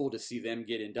really cool to see them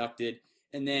get inducted.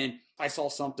 And then I saw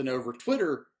something over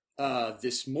Twitter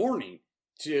this morning.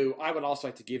 I would also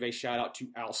like to give a shout-out to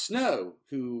Al Snow,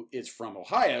 who is from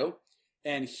Ohio,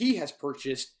 and he has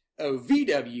purchased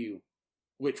OVW,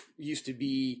 which used to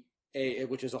be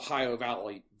which is Ohio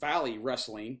Valley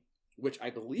Wrestling, which I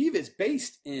believe is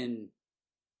based in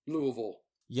Louisville.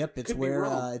 Yep, it's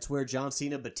where John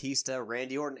Cena, Batista,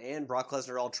 Randy Orton, and Brock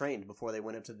Lesnar all trained before they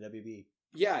went up to the WB.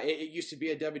 Yeah, it used to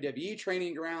be a WWE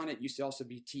training ground. It used to also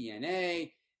be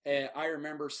TNA. I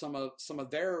remember some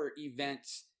of their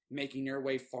events making their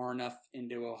way far enough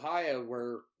into Ohio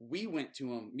where we went to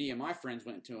them. Me and my friends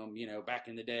went to them, back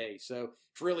in the day. So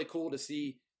it's really cool to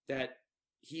see that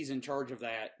he's in charge of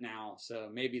that now, so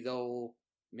maybe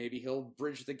he'll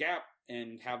bridge the gap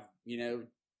and have,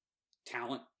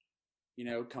 talent,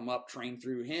 come up, train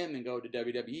through him and go to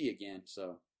WWE again.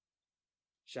 So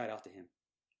shout out to him.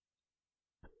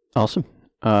 Awesome.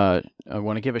 I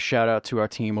want to give a shout out to our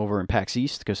team over in PAX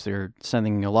East, because they're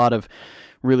sending a lot of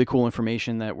really cool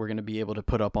information that we're going to be able to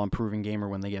put up on Proven Gamer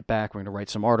when they get back. We're going to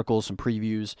write some articles, some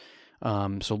previews.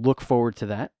 So look forward to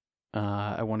that.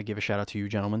 I want to give a shout out to you,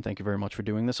 gentlemen. Thank you very much for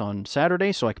doing this on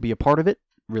Saturday so I could be a part of it.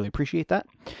 Really appreciate that.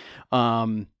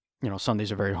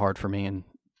 Sundays are very hard for me, and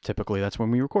typically that's when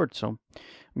we record, so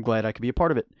I'm glad I could be a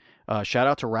part of it. Shout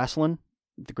out to wrestling,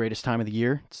 the greatest time of the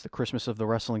year. It's the Christmas of the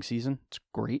wrestling season. It's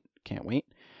great. Can't wait.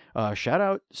 Shout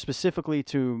out specifically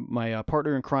to my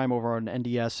partner in crime over on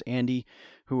NDS, Andy,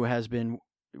 who has been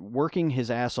working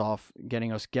his ass off,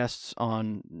 getting us guests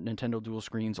on Nintendo Dual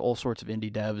Screens, all sorts of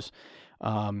indie devs.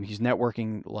 He's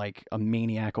networking like a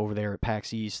maniac over there at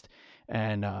PAX East,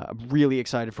 and I'm really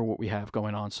excited for what we have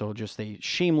going on. So just a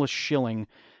shameless shilling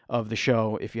of the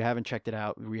show. If you haven't checked it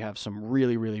out, we have some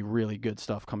really, really, really good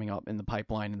stuff coming up in the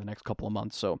pipeline in the next couple of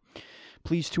months. So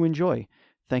please to enjoy.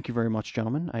 Thank you very much,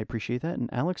 gentlemen. I appreciate that. And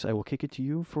Alex, I will kick it to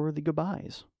you for the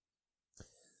goodbyes.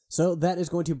 So that is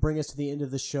going to bring us to the end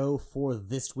of the show for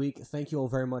this week. Thank you all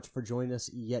very much for joining us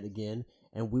yet again,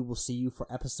 and we will see you for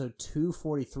episode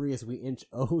 243 as we inch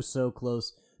so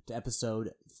close to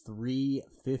episode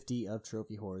 350 of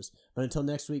Trophy Horrors. But until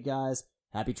next week, guys,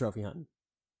 happy trophy hunting.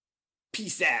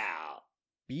 Peace out.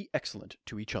 Be excellent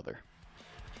to each other.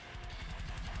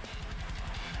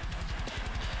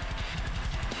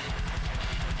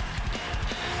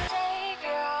 Save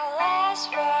your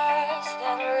last words,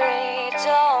 then read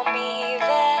on me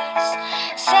this.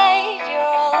 Save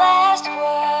your last words.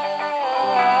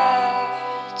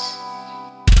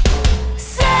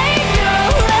 Save your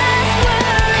last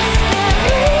words, then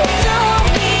read on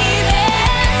me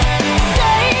this.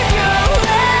 Save your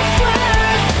last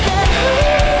words, then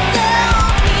read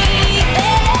on me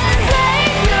this.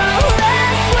 Save your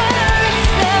last words,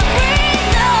 then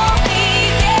read on me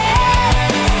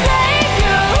this. Save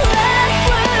your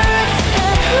last words,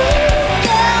 then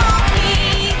read on me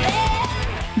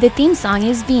this. The theme song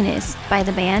is Venus by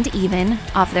the band Even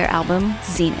off their album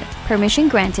Zenith. Permission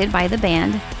granted by the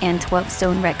band and 12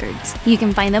 Stone Records. You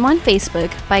can find them on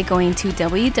Facebook by going to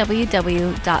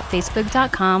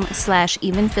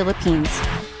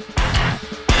www.facebook.com/evenphilippines.